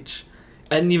the beach.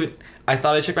 I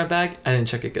thought I checked my bag. I didn't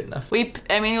check it good enough. It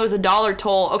was $1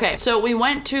 toll. Okay, so we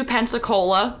went to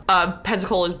Pensacola.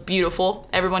 Pensacola is beautiful.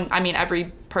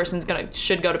 Every person's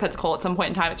should go to Pensacola at some point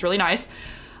in time. It's really nice.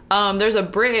 There's a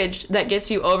bridge that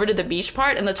gets you over to the beach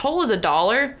part, and the toll is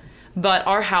 $1. But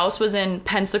our house was in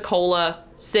Pensacola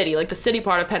City, like the city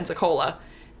part of Pensacola.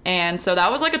 And so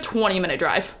that was like a 20-minute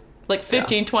drive. Like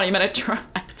 15, 20-minute drive.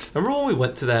 Remember when we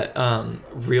went to that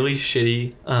really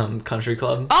shitty country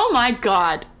club? Oh my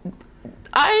god.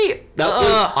 I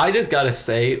just gotta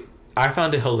say, I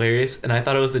found it hilarious, and I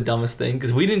thought it was the dumbest thing,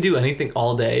 because we didn't do anything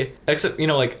all day, except,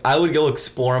 like, I would go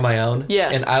explore on my own.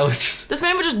 Yes. And I would just... This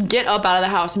man would just get up out of the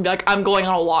house and be like, I'm going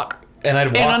on a walk. And I'd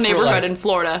walk in a neighborhood like, in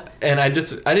Florida. And I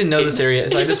didn't know this area,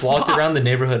 so I just walked walked around the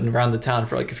neighborhood and around the town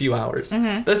for, like, a few hours.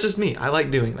 Mm-hmm. That's just me. I like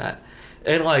doing that.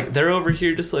 And, like, they're over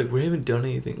here just like, we haven't done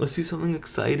anything. Let's do something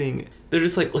exciting. They're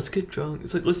just like, let's get drunk.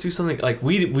 It's like, let's do something. Like,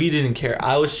 we didn't care.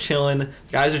 I was chilling. The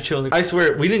guys are chilling. I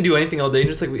swear, we didn't do anything all day. And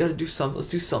just like, we got to do something.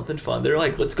 Let's do something fun. They're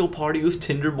like, let's go party with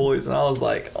Tinder boys. And I was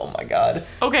like, oh, my God.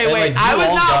 Okay, and wait. like, I was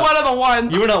not one of the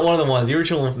ones. You were not one of the ones. You were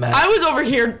chilling with Matt. I was over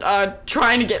here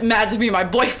trying to get Matt to be my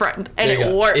boyfriend. And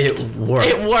it worked. It worked.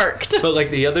 It worked. But, like,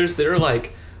 the others, they were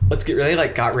like, let's get ready.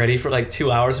 Like, got ready for, like,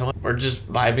 2 hours. And we're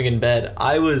just vibing in bed.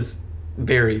 I was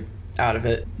very... out of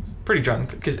it, pretty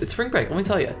drunk, because it's spring break, let me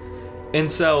tell you. And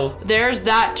so there's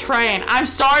that train. I'm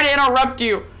sorry to interrupt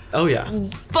you. Oh yeah,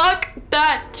 fuck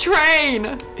that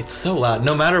train. It's so loud.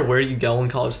 No matter where you go in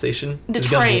College Station, the it's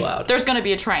train, gonna be loud. There's gonna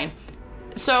be a train.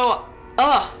 So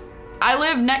I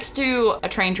live next to a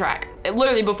train track.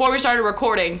 Literally before we started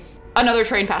recording, another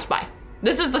train passed by.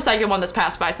 This is the second one that's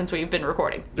passed by since we've been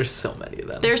recording. There's so many of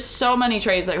them. There's so many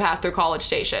trains that pass through College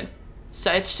Station.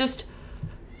 So it's just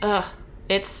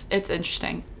it's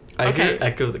interesting. I hear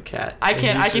Echo the cat. I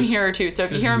can hear her too. So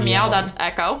if you hear a meow, that's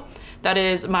Echo. That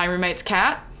is my roommate's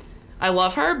cat. I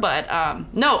love her, but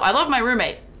no, I love my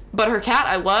roommate. But her cat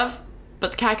I love,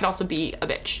 but the cat can also be a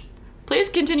bitch. Please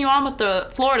continue on with the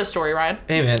Florida story, Ryan.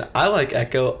 Hey man, I like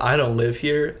Echo. I don't live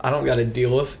here. I don't got to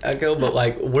deal with Echo, but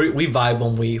like we vibe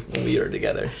when we are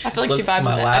together. I feel like she vibes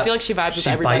with I feel like she vibes with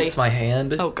everybody. She bites my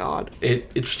hand. Oh god.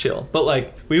 It's chill. But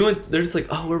like we went, they're just like,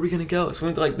 oh, where are we gonna go? So we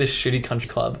went to like this shitty country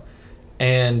club,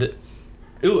 and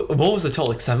what was the total?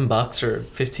 Like $7 or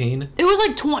 15? It was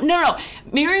like 20. No.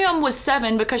 Miriam was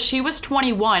 7 because she was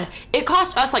 21. It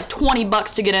cost us like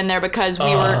 $20 to get in there because we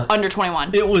were under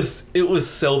 21. It was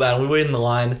so bad. We waited in the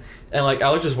line, and like I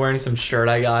was just wearing some shirt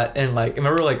I got, and like I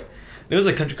remember like it was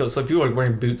like country club, so like, people were like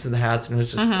wearing boots and the hats, and it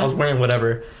was just I was wearing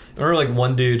whatever. I remember like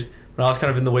one dude when I was kind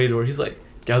of in the way door, he's like,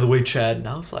 "Get out of the way, Chad." And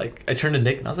I was like, I turned to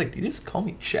Nick and I was like, "You just call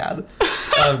me Chad,"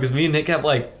 because me and Nick have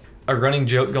like a running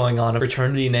joke going on of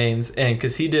fraternity names, and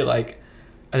because he did like,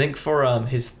 I think for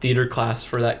his theater class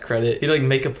for that credit, he'd like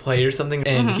make a play or something,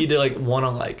 and he did like one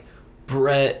on like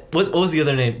Brett. What was the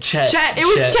other name? Chet. It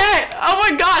was Chet. Oh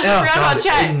my gosh, I forgot about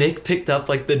Chet. And Nick picked up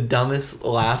like the dumbest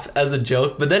laugh as a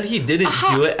joke, but then he didn't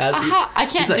do it as. I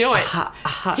can't do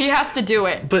it. He has to do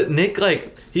it. But Nick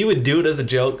like he would do it as a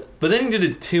joke, but then he did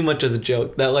it too much as a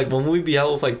joke. That like when we'd be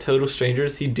out with like total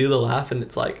strangers, he'd do the laugh, and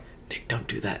it's like, Nick, don't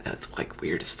do that. That's like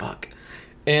weird as fuck.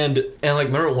 And like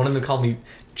remember one of them called me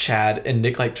Chad, and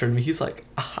Nick like turned to me. He's like,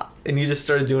 and he just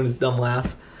started doing his dumb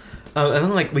laugh. And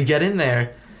then like we get in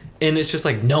there, and it's just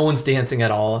like no one's dancing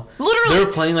at all. Literally, they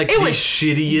were playing like the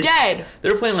shittiest. Dead. They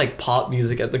were playing like pop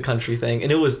music at the country thing, and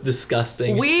it was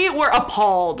disgusting. We were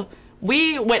appalled.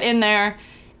 We went in there,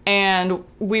 and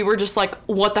we were just like,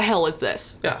 "What the hell is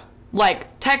this?" Yeah.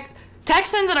 Like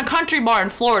Texans in a country bar in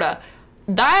Florida.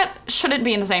 That shouldn't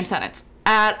be in the same sentence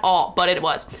at all, but it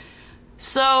was.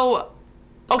 So,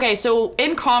 okay, so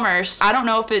in Commerce, I don't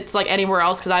know if it's like anywhere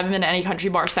else because I haven't been to any country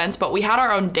bar since, but we had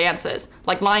our own dances,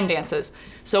 like line dances.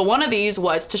 So one of these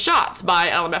was To Shots by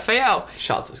LMFAO.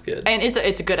 Shots is good. And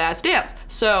it's a good ass dance.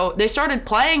 So they started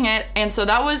playing it, and so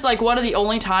that was like one of the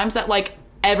only times that like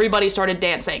everybody started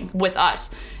dancing with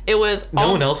us. It was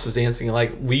no one else was dancing.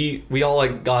 Like we all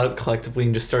like got up collectively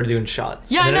and just started doing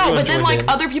shots. Yeah, I know, but then like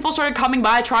other people started coming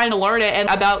by trying to learn it, and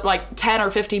about like 10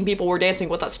 or 15 people were dancing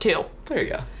with us too. There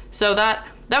you go. So that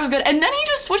was good. And then he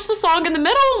just switched the song in the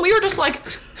middle, and we were just like,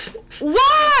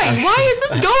 why? Why is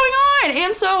this going on?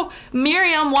 And so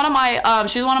Miriam,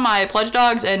 she's one of my pledge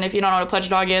dogs, and if you don't know what a pledge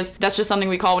dog is, that's just something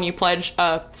we call when you pledge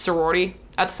a sorority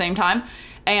at the same time.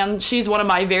 And she's one of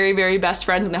my very, very best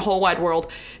friends in the whole wide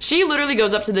world. She literally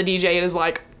goes up to the DJ and is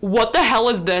like, what the hell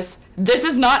is this? This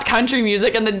is not country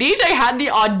music. And the DJ had the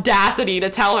audacity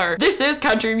to tell her, this is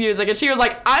country music. And she was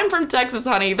like, I'm from Texas,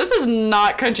 honey. This is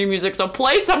not country music. So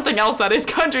play something else that is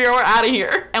country or we're out of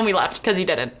here. And we left because he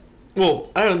didn't. Well,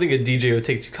 I don't think a DJ would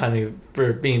take too kindly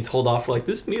for being told off for like,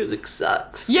 this music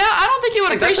sucks. Yeah, I don't think he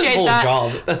would appreciate that.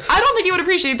 I don't think he would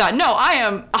appreciate that. No, I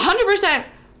am 100%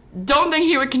 don't think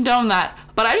he would condone that.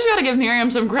 But I just gotta give Miriam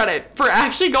some credit for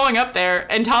actually going up there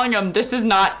and telling him this is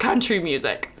not country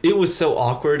music. It was so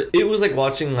awkward. It was like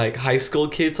watching like high school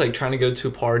kids like trying to go to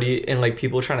a party and like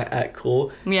people trying to act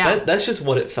cool. Yeah. That's just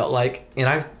what it felt like.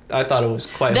 And I thought it was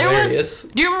quite Do hilarious.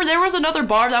 you remember there was another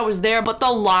bar that was there, but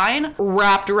the line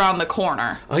wrapped around the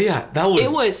corner? Oh yeah,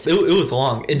 it was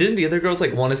long. And didn't the other girls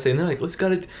like want to stay? And they're like, let's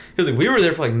gotta, because like we were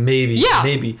there for like maybe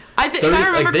If I 30,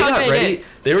 remember like, they got correctly, ready. did.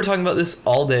 They were talking about this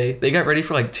all day. They got ready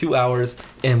for like 2 hours,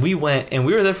 and we went and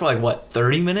we were there for like what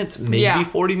 30 minutes, maybe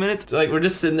 40 minutes. So, like we're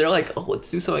just sitting there like, oh,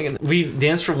 let's do something. And we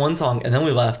danced for one song, and then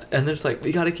we left. And they're just like,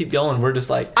 we gotta keep going. We're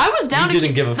just like, I was down we to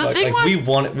didn't keep. give a The fuck. thing Like was, we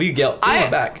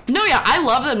went back. No, yeah, I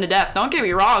love them to death. Don't get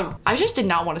me wrong. I just did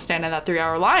not want to stand in that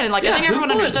 3-hour line, and like I Yeah, think who everyone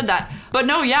would? understood that. But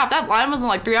no, yeah, if that line wasn't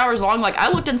like 3 hours long, like I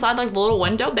looked inside like the little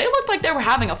window, they looked like they were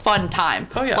having a fun time.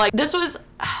 Oh yeah. Like this was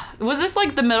this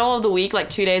like the middle of the week, like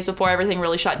 2 days before everything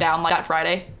really shut down, like that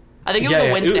Friday? I think it was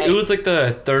a Wednesday. It was like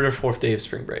the 3rd or 4th day of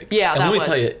spring break. Yeah, and that let me was.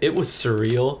 tell you, it was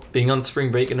surreal being on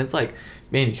spring break, and it's like,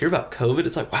 man, you hear about COVID,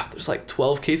 it's like, wow, there's like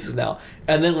 12 cases now.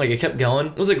 And then like it kept going.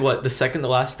 It was like what, the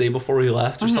last day before we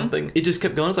left or something. It just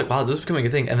kept going. It's like, wow, this is becoming a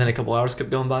thing. And then a couple hours kept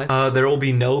going by. There will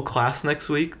be no class next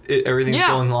week. Everything's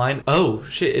going online. Oh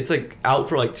shit, it's like out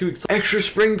for like 2 weeks. Extra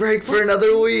spring break for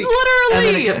another week. Literally. And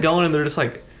then it kept going, and they're just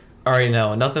like, all right,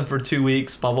 no, nothing for 2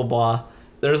 weeks, blah blah blah.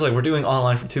 They're just like, we're doing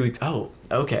online for 2 weeks. Oh,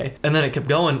 okay. And then it kept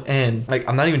going, and like,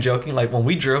 I'm not even joking. Like when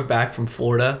we drove back from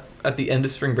Florida at the end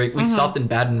of spring break, we stopped in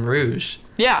Baton Rouge.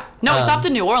 Yeah. No, we stopped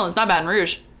in New Orleans, not Baton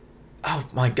Rouge. Oh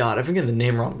my god, I'm getting the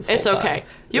name wrong this whole It's time. okay.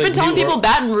 You've been telling people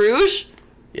Baton Rouge?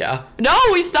 Yeah. No,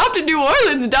 we stopped in New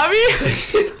Orleans, dummy.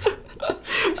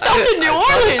 Stopped in New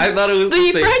Orleans. I thought it was the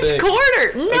same French thing.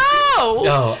 Quarter. No.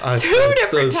 No, Two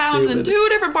different towns in stupid. 2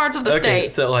 different parts of the Okay,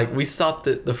 state. so like we stopped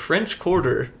at the French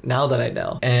Quarter, now that I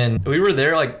know. And we were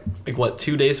there like what,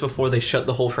 2 days before they shut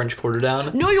the whole French Quarter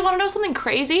down? No, you want to know something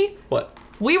crazy? What?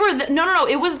 We were no.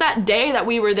 It was that day that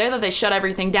we were there that they shut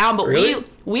everything down. But Really?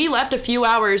 we left a few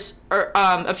hours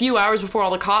before all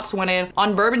the cops went in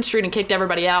on Bourbon Street and kicked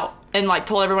everybody out and like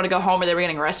told everyone to go home or they were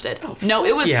getting arrested. No,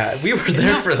 it was Yeah, we were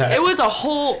there for that. It was like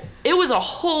a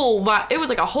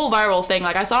whole viral thing.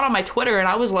 Like I saw it on my Twitter and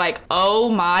I was like, oh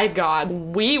my god,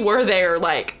 we were there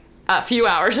like a few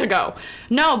hours ago.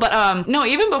 No, but no,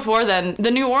 even before then,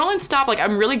 the New Orleans stop, like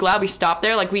I'm really glad we stopped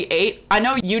there. Like we ate. I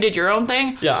know you did your own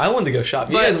thing. Yeah, I wanted to go shop.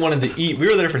 You But- guys wanted to eat. We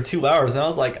were there for 2 hours, and I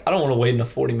was like, I don't want to wait in a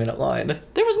 40-minute line.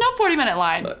 There was no 40-minute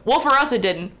line. Well, for us it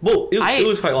didn't. Well, it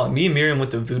was quite long. Me and Miriam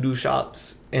went to voodoo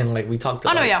shops, and like we talked to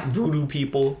Oh, no, like, yeah. voodoo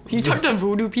people. You talked to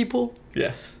voodoo people?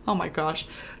 Yes. Oh my gosh.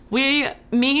 Me,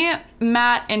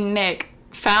 Matt, and Nick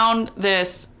found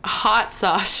this hot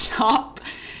sauce shop.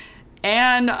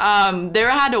 And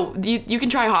you can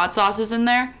try hot sauces in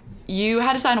there. You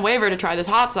had to sign a waiver to try this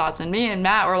hot sauce, and me and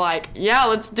Matt were like, yeah,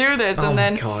 let's do this. Oh And my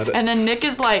then God. and then Nick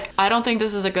is like, I don't think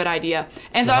this is a good idea.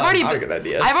 And so not I've a good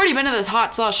idea. already been to this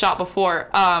hot sauce shop before,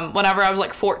 whenever I was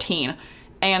like 14.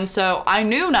 And so I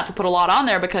knew not to put a lot on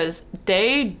there because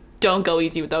they don't go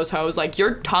easy with those hoes. Like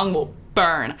your tongue will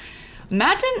burn.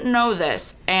 Matt didn't know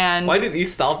this, and Why didn't you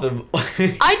stop him?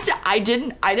 I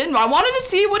didn't. I wanted to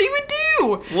see what he would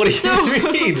do. What do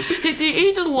you mean?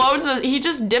 He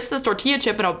just dips this tortilla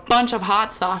chip in a bunch of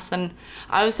hot sauce, and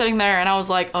I was sitting there and I was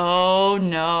like, oh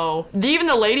no. Even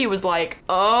the lady was like,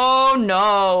 oh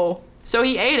no. So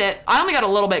he ate it. I only got a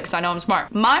little bit because I know I'm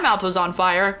smart. My mouth was on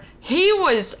fire. He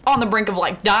was on the brink of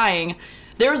like dying.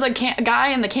 There was a guy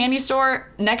in the candy store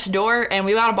next door, and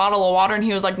we got a bottle of water, and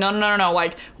he was like, no,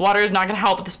 like, water is not going to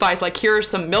help with the spice. Like, here's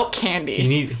some milk candies.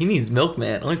 He needs milk,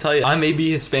 man. Let me tell you, I may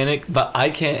be Hispanic, but I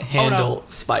can't handle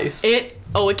spice. It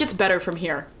gets better from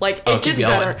here. Like, it keep gets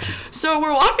going. better. So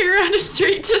we're walking around the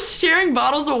street just sharing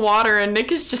bottles of water, and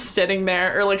Nick is just sitting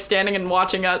there, or like standing and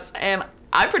watching us, and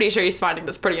I'm pretty sure he's finding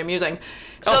this pretty amusing.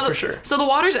 So for sure. So the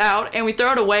water's out, and we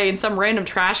throw it away in some random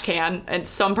trash can in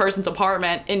some person's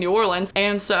apartment in New Orleans.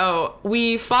 And so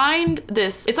we find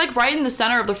this, it's like right in the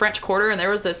center of the French Quarter, and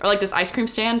there was this ice cream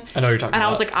stand. I know what you're talking And about. I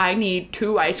was like, I need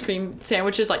 2 ice cream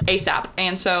sandwiches like ASAP.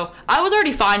 And so I was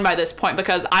already fine by this point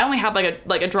because I only had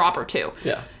like a drop or 2.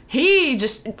 Yeah. He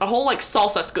just a whole like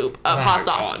salsa scoop of Oh hot my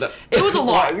sauce. God. It was a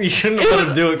lot. You shouldn't have let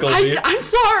him do it, Colby. I'm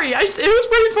sorry. It was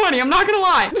pretty funny. I'm not gonna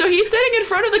lie. So he's sitting in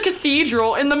front of the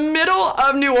cathedral in the middle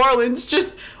of New Orleans,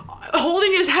 just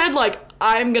holding his head like,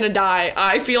 I'm gonna die.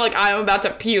 I feel like I'm about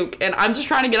to puke, and I'm just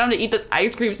trying to get him to eat this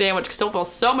ice cream sandwich because he'll feel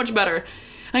so much better.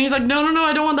 And he's like, no,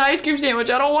 I don't want the ice cream sandwich.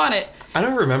 I don't want it. I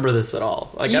don't remember this at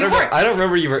all. Like You I were- don't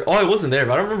remember you were. Oh, I wasn't there,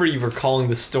 but I don't remember you recalling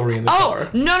this story in the car.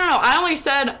 No. I only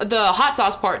said the hot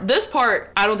sauce part. This part,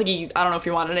 I don't know if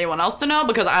you wanted anyone else to know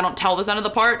because I don't tell this end of the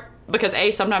part because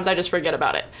sometimes I just forget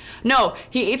about it. No,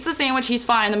 he eats the sandwich, he's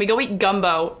fine. Then we go eat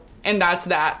gumbo, and that's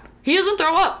that. He doesn't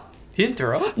throw up. He didn't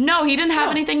throw up? No, he didn't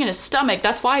have anything in his stomach.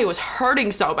 That's why he was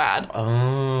hurting so bad.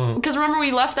 Oh. Because remember,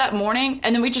 we left that morning,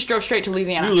 and then we just drove straight to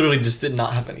Louisiana. We literally just did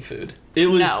not have any food. It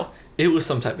was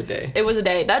some type of day. It was a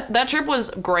day. That trip was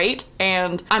great,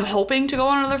 and I'm hoping to go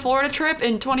on another Florida trip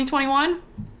in 2021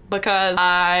 because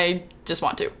I just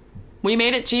want to. We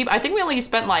made it cheap. I think we only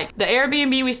spent like the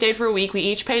Airbnb we stayed for a week. We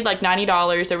each paid like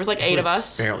 $90. There was like 8 of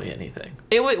us. Barely anything.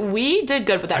 We did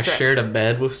good with that trip. I shared a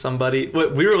bed with somebody.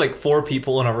 We were like 4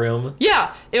 people in a room.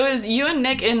 Yeah, it was you and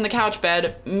Nick in the couch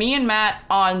bed, me and Matt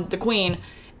on the queen,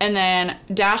 and then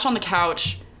Dash on the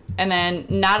couch, and then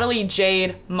Natalie,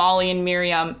 Jade, Molly, and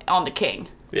Miriam on the king.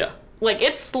 Yeah. Like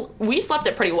we slept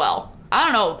it pretty well. I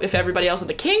don't know if everybody else in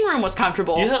the king room was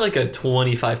comfortable. You had like a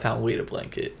 25-pound weighted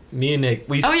blanket. Me and Nick,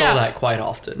 we stole that quite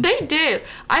often. They did.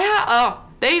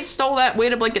 They stole that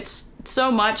weighted blanket so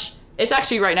much. It's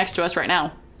actually right next to us right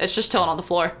now. It's just chilling on the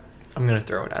floor. I'm gonna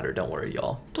throw it at her. Don't worry,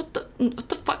 y'all. What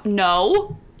the fuck?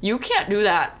 No, you can't do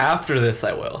that. After this,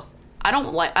 I will. I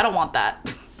don't want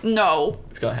that. No.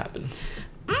 It's gonna happen.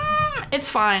 It's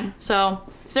fine. So,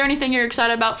 is there anything you're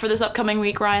excited about for this upcoming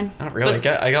week, Ryan? Not really.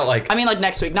 I got like... I mean, like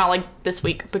next week, not like this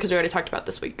week, because we already talked about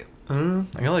this week. I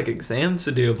got like exams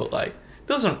to do, but like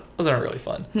those aren't really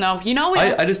fun. No,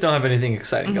 I just don't have anything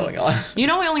exciting going on. We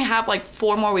only have like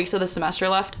 4 more weeks of the semester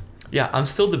left. Yeah, I'm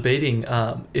still debating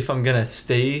if I'm gonna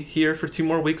stay here for 2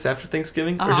 more weeks after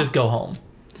Thanksgiving or just go home.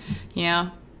 Yeah.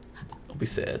 I'll be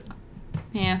sad.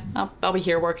 Yeah, I'll be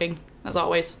here working as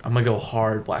always. I'm gonna go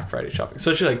hard Black Friday shopping,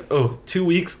 especially like 2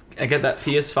 weeks. I get that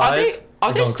PS5.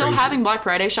 Are they still having Black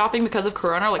Friday shopping because of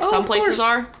Corona? Like some places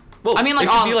are. Well, I mean, like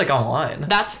it could be like online.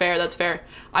 That's fair.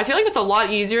 I feel like that's a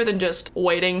lot easier than just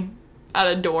waiting at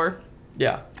a door.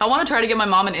 Yeah. I want to try to get my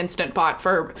mom an Instant Pot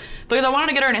for her, because I wanted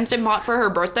to get her an Instant Pot for her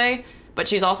birthday, but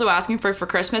she's also asking for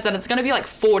Christmas, and it's going to be like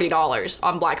 $40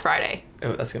 on Black Friday.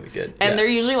 Oh, that's going to be good. And they're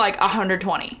usually like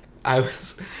 $120. I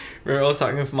was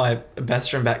talking with my best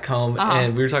friend back home,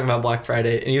 and we were talking about Black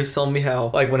Friday, and he was telling me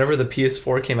how, like, whenever the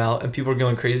PS4 came out and people were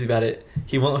going crazy about it,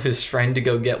 he went with his friend to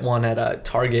go get one at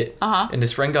Target, and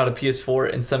his friend got a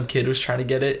PS4, and some kid was trying to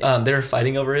get it. They were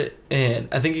fighting over it, and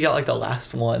I think he got, like, the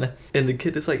last one, and the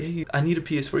kid was like, hey, I need a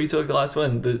PS4, you took the last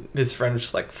one, and his friend was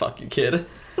just like, fuck you, kid.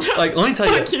 Like, let me tell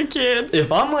you, fuck you, kid.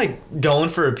 If I'm like going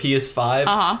for a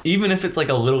PS5, even if it's like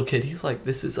a little kid, he's like,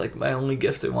 this is like my only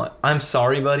gift I want. I'm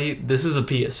sorry, buddy. This is a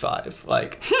PS5.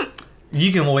 Like,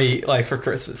 you can wait like for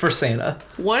Christmas, for Santa.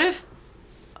 What if?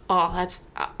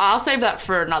 I'll save that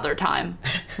for another time.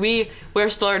 We're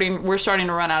starting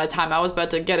to run out of time. I was about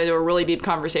to get into a really deep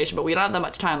conversation, but we don't have that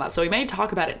much time left, so we may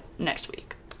talk about it next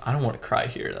week. I don't want to cry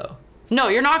here though. No,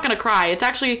 you're not going to cry. It's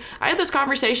actually, I had this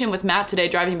conversation with Matt today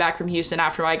driving back from Houston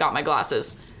after I got my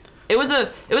glasses. It was a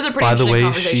pretty interesting conversation. By the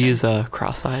way, she's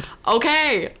cross-eyed.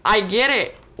 Okay, I get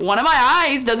it. One of my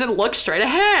eyes doesn't look straight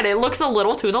ahead. It looks a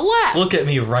little to the left. Look at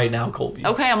me right now, Colby.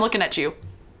 Okay, I'm looking at you.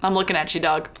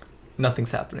 Doug.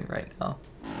 Nothing's happening right now.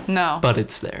 No. But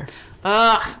it's there.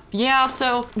 Yeah,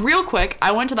 so real quick,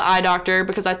 I went to the eye doctor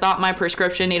because I thought my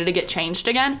prescription needed to get changed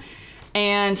again.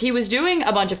 And he was doing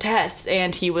a bunch of tests,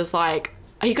 and he was like,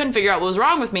 he couldn't figure out what was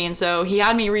wrong with me, and so he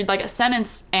had me read like a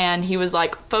sentence, and he was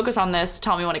like, focus on this,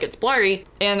 tell me when it gets blurry.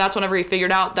 And that's whenever he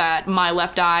figured out that my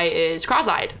left eye is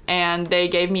cross-eyed, and they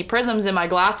gave me prisms in my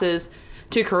glasses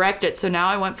to correct it. So now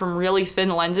I went from really thin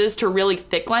lenses to really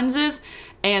thick lenses,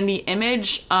 and the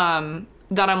image that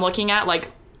I'm looking at, like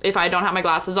if I don't have my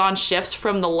glasses on, shifts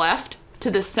from the left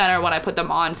to the center when I put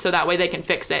them on, so that way they can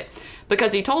fix it.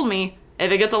 Because he told me,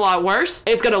 if it gets a lot worse,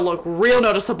 it's gonna look real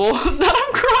noticeable that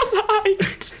I'm cross-eyed.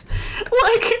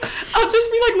 Like, I'll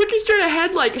just be like looking straight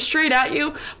ahead, like straight at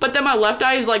you, but then my left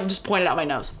eye is like just pointed out my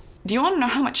nose. Do you want to know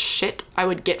how much shit I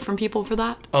would get from people for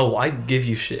that? Oh, I give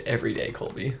you shit every day,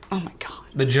 Colby. Oh my god.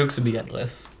 The jokes would be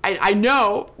endless. I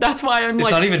know. That's why I'm it's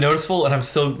like... It's not even noticeable, and I'm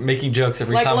still making jokes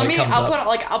every time it comes up.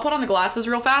 I'll put on the glasses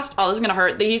real fast. Oh, this is gonna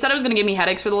hurt. He said it was gonna give me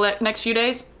headaches for the next few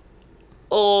days.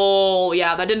 Oh,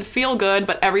 yeah, that didn't feel good,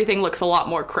 but everything looks a lot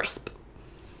more crisp.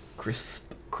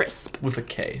 Crisp. With a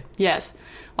K. Yes.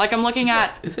 Like I'm looking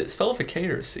at... Is it spelled with a K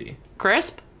or a C?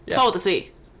 Crisp? Yeah. Spelled with a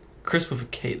C. Crisp with a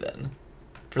K, then.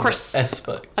 Crisp. S,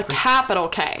 but a capital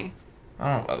K.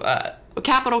 I don't know about that. A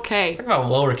capital K. Talk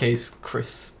about lowercase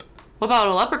crisp. What about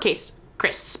a uppercase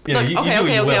crisp? Yeah, Look,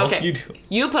 okay. You do.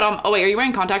 You put on... Oh, wait, are you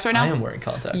wearing contacts right now? I am wearing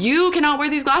contacts. You cannot wear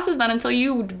these glasses then until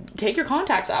you take your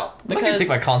contacts out. I'm not going to take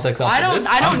my contacts out for this.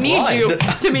 I don't need you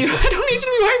to be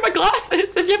wearing my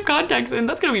glasses. If you have contacts in,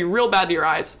 that's going to be real bad to your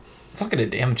eyes. It's not going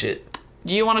to damage it.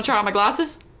 Do you want to try on my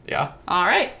glasses? Yeah. All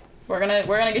right. We're gonna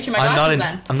get you my glasses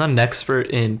then. I'm not an expert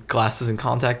in glasses and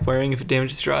contact wearing if it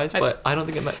damages your eyes, but I don't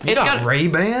think it might. You got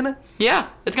Ray-Ban? Yeah,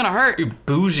 it's gonna hurt. You're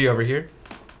bougie over here.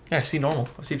 Yeah, I see normal.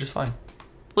 I see just fine.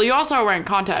 Well, you also are wearing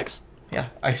contacts. Yeah,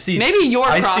 I see. Maybe you're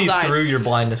cross-eyed. I see through your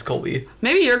blindness, Colby.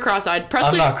 Maybe you're cross-eyed.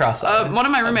 Presley, I'm not cross-eyed. One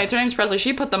of my roommates, her name's Presley,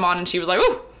 she put them on and she was like,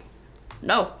 ooh,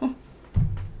 no.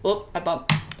 Whoop, I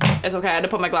bumped. It's okay, I had to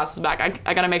put my glasses back.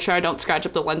 I gotta make sure I don't scratch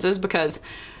up the lenses because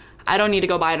I don't need to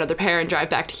go buy another pair and drive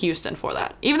back to Houston for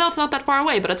that. Even though it's not that far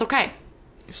away, but it's okay.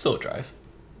 It's still a drive.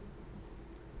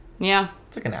 Yeah.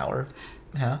 It's like an hour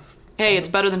and a half. Hey, it's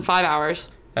better than 5 hours.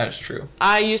 That is true.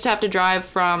 I used to have to drive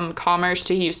from Commerce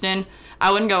to Houston.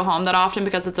 I wouldn't go home that often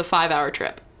because it's a 5-hour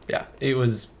trip. Yeah, it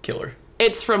was killer.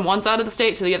 It's from one side of the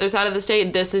state to the other side of the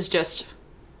state. This is just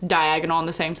diagonal on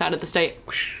the same side of the state.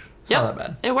 It's not that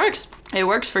bad. It works. It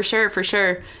works for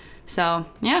sure. So,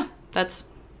 yeah, that's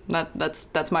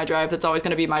my drive. That's always going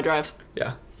to be my drive.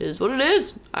 Yeah. It is what it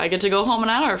is. I get to go home an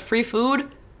hour. Free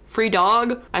food, free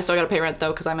dog. I still got to pay rent,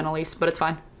 though, because I'm in a lease, but it's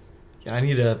fine. Yeah,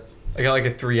 I got like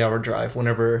a 3-hour drive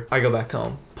whenever I go back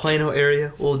home. Plano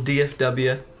area, little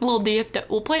DFW. A little DFW.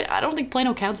 Well, I don't think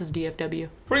Plano counts as DFW.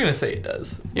 We're going to say it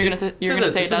does. You're gonna say it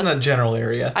does? It's in that general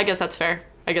area. I guess that's fair.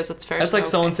 That's like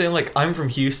someone saying, like, I'm from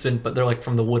Houston, but they're, like,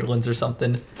 from the Woodlands or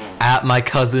something. At my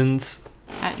cousin's.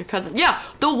 At your cousin. Yeah,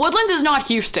 the Woodlands is not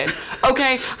Houston,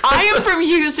 okay? I am from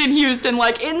Houston,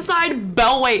 like, inside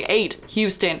Bellway 8,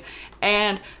 Houston.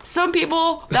 And some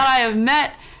people that I have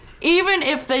met, even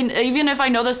if I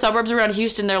know the suburbs around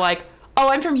Houston, they're like, oh,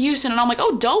 I'm from Houston. And I'm like,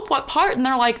 oh, dope, what part? And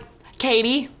they're like,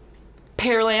 Katy,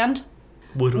 Pearland,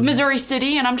 Woodlands. Missouri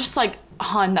City. And I'm just like,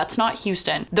 hon, that's not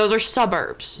Houston. Those are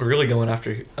suburbs. We're really going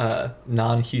after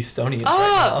non-Houstonians right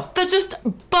now. That just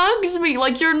bugs me.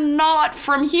 Like, you're not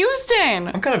from Houston.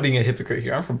 I'm kind of being a hypocrite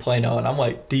here. I'm from Plano, and I'm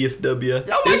like, DFW.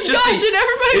 Oh my gosh, and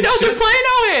everybody knows what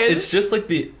Plano is. It's just like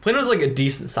Plano's like a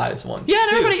decent-sized one. Yeah,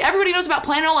 and everybody knows about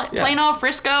Plano, like Plano,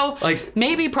 Frisco, like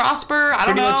maybe Prosper, I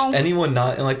don't know. Pretty much anyone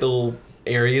not in like the little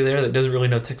area there that doesn't really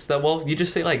know Texas that well, you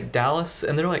just say like Dallas,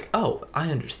 and they're like, oh,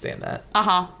 I understand that.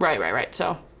 Right.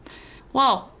 So,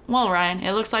 well, Ryan,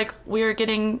 it looks like we're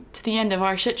getting to the end of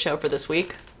our shit show for this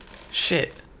week.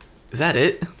 Shit, is that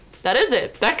it? That is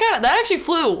it. That actually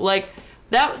flew. Like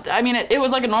that. I mean, it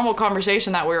was like a normal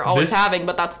conversation that we were always having,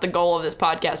 but that's the goal of this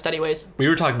podcast, anyways. We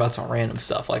were talking about some random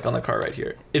stuff, like on the car right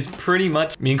here. It's pretty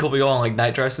much me and Colby go on like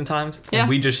night drives sometimes, and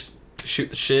we just shoot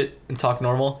the shit and talk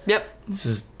normal. Yep. This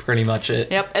is pretty much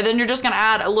it. Yep. And then you're just gonna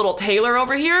add a little Taylor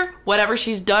over here, whenever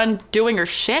she's done doing her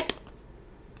shit.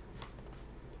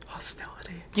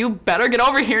 Hostility. You better get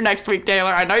over here next week,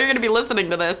 Taylor. I know you're gonna be listening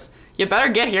to this. You better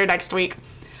get here next week.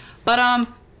 But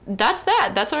that's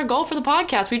that. That's our goal for the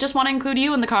podcast. We just want to include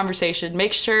you in the conversation.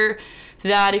 Make sure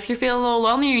that if you're feeling a little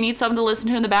lonely or you need something to listen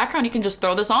to in the background, you can just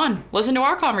throw this on. Listen to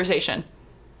our conversation.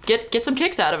 Get some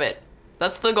kicks out of it.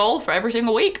 That's the goal for every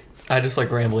single week. I just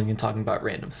like rambling and talking about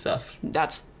random stuff.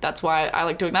 That's why I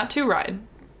like doing that too, Ryan.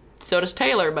 So does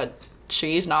Taylor, but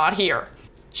she's not here.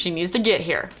 She needs to get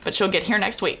here, but she'll get here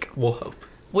next week. We'll hope.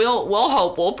 We'll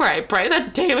hope. We'll pray. Pray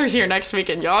that Taylor's here next week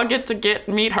and y'all get to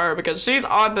meet her because she's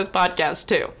on this podcast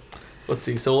too. Let's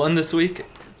see. So we'll end this week.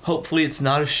 Hopefully it's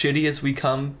not as shitty as we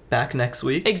come back next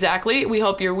week. Exactly. We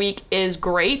hope your week is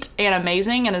great and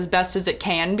amazing and as best as it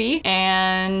can be.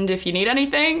 And if you need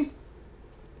anything,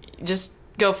 just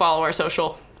go follow our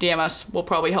social. DM us. We'll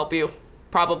probably help you.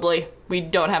 Probably. We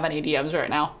don't have any DMs right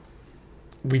now.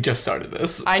 We just started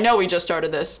this. I know we just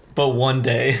started this. But one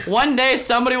day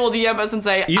somebody will DM us and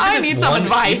say, I need some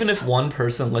advice. Even if one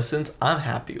person listens, I'm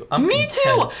happy. Me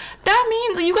too. That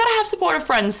means you gotta have supportive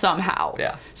friends somehow.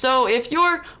 Yeah. So if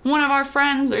you're one of our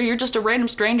friends or you're just a random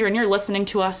stranger and you're listening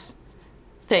to us,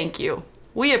 thank you.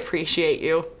 We appreciate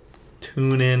you.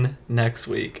 Tune in next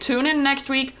week.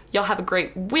 Y'all have a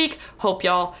great week. Hope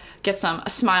y'all get some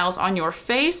smiles on your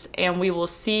face, and we will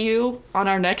see you on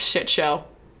our next shit show.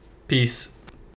 Peace.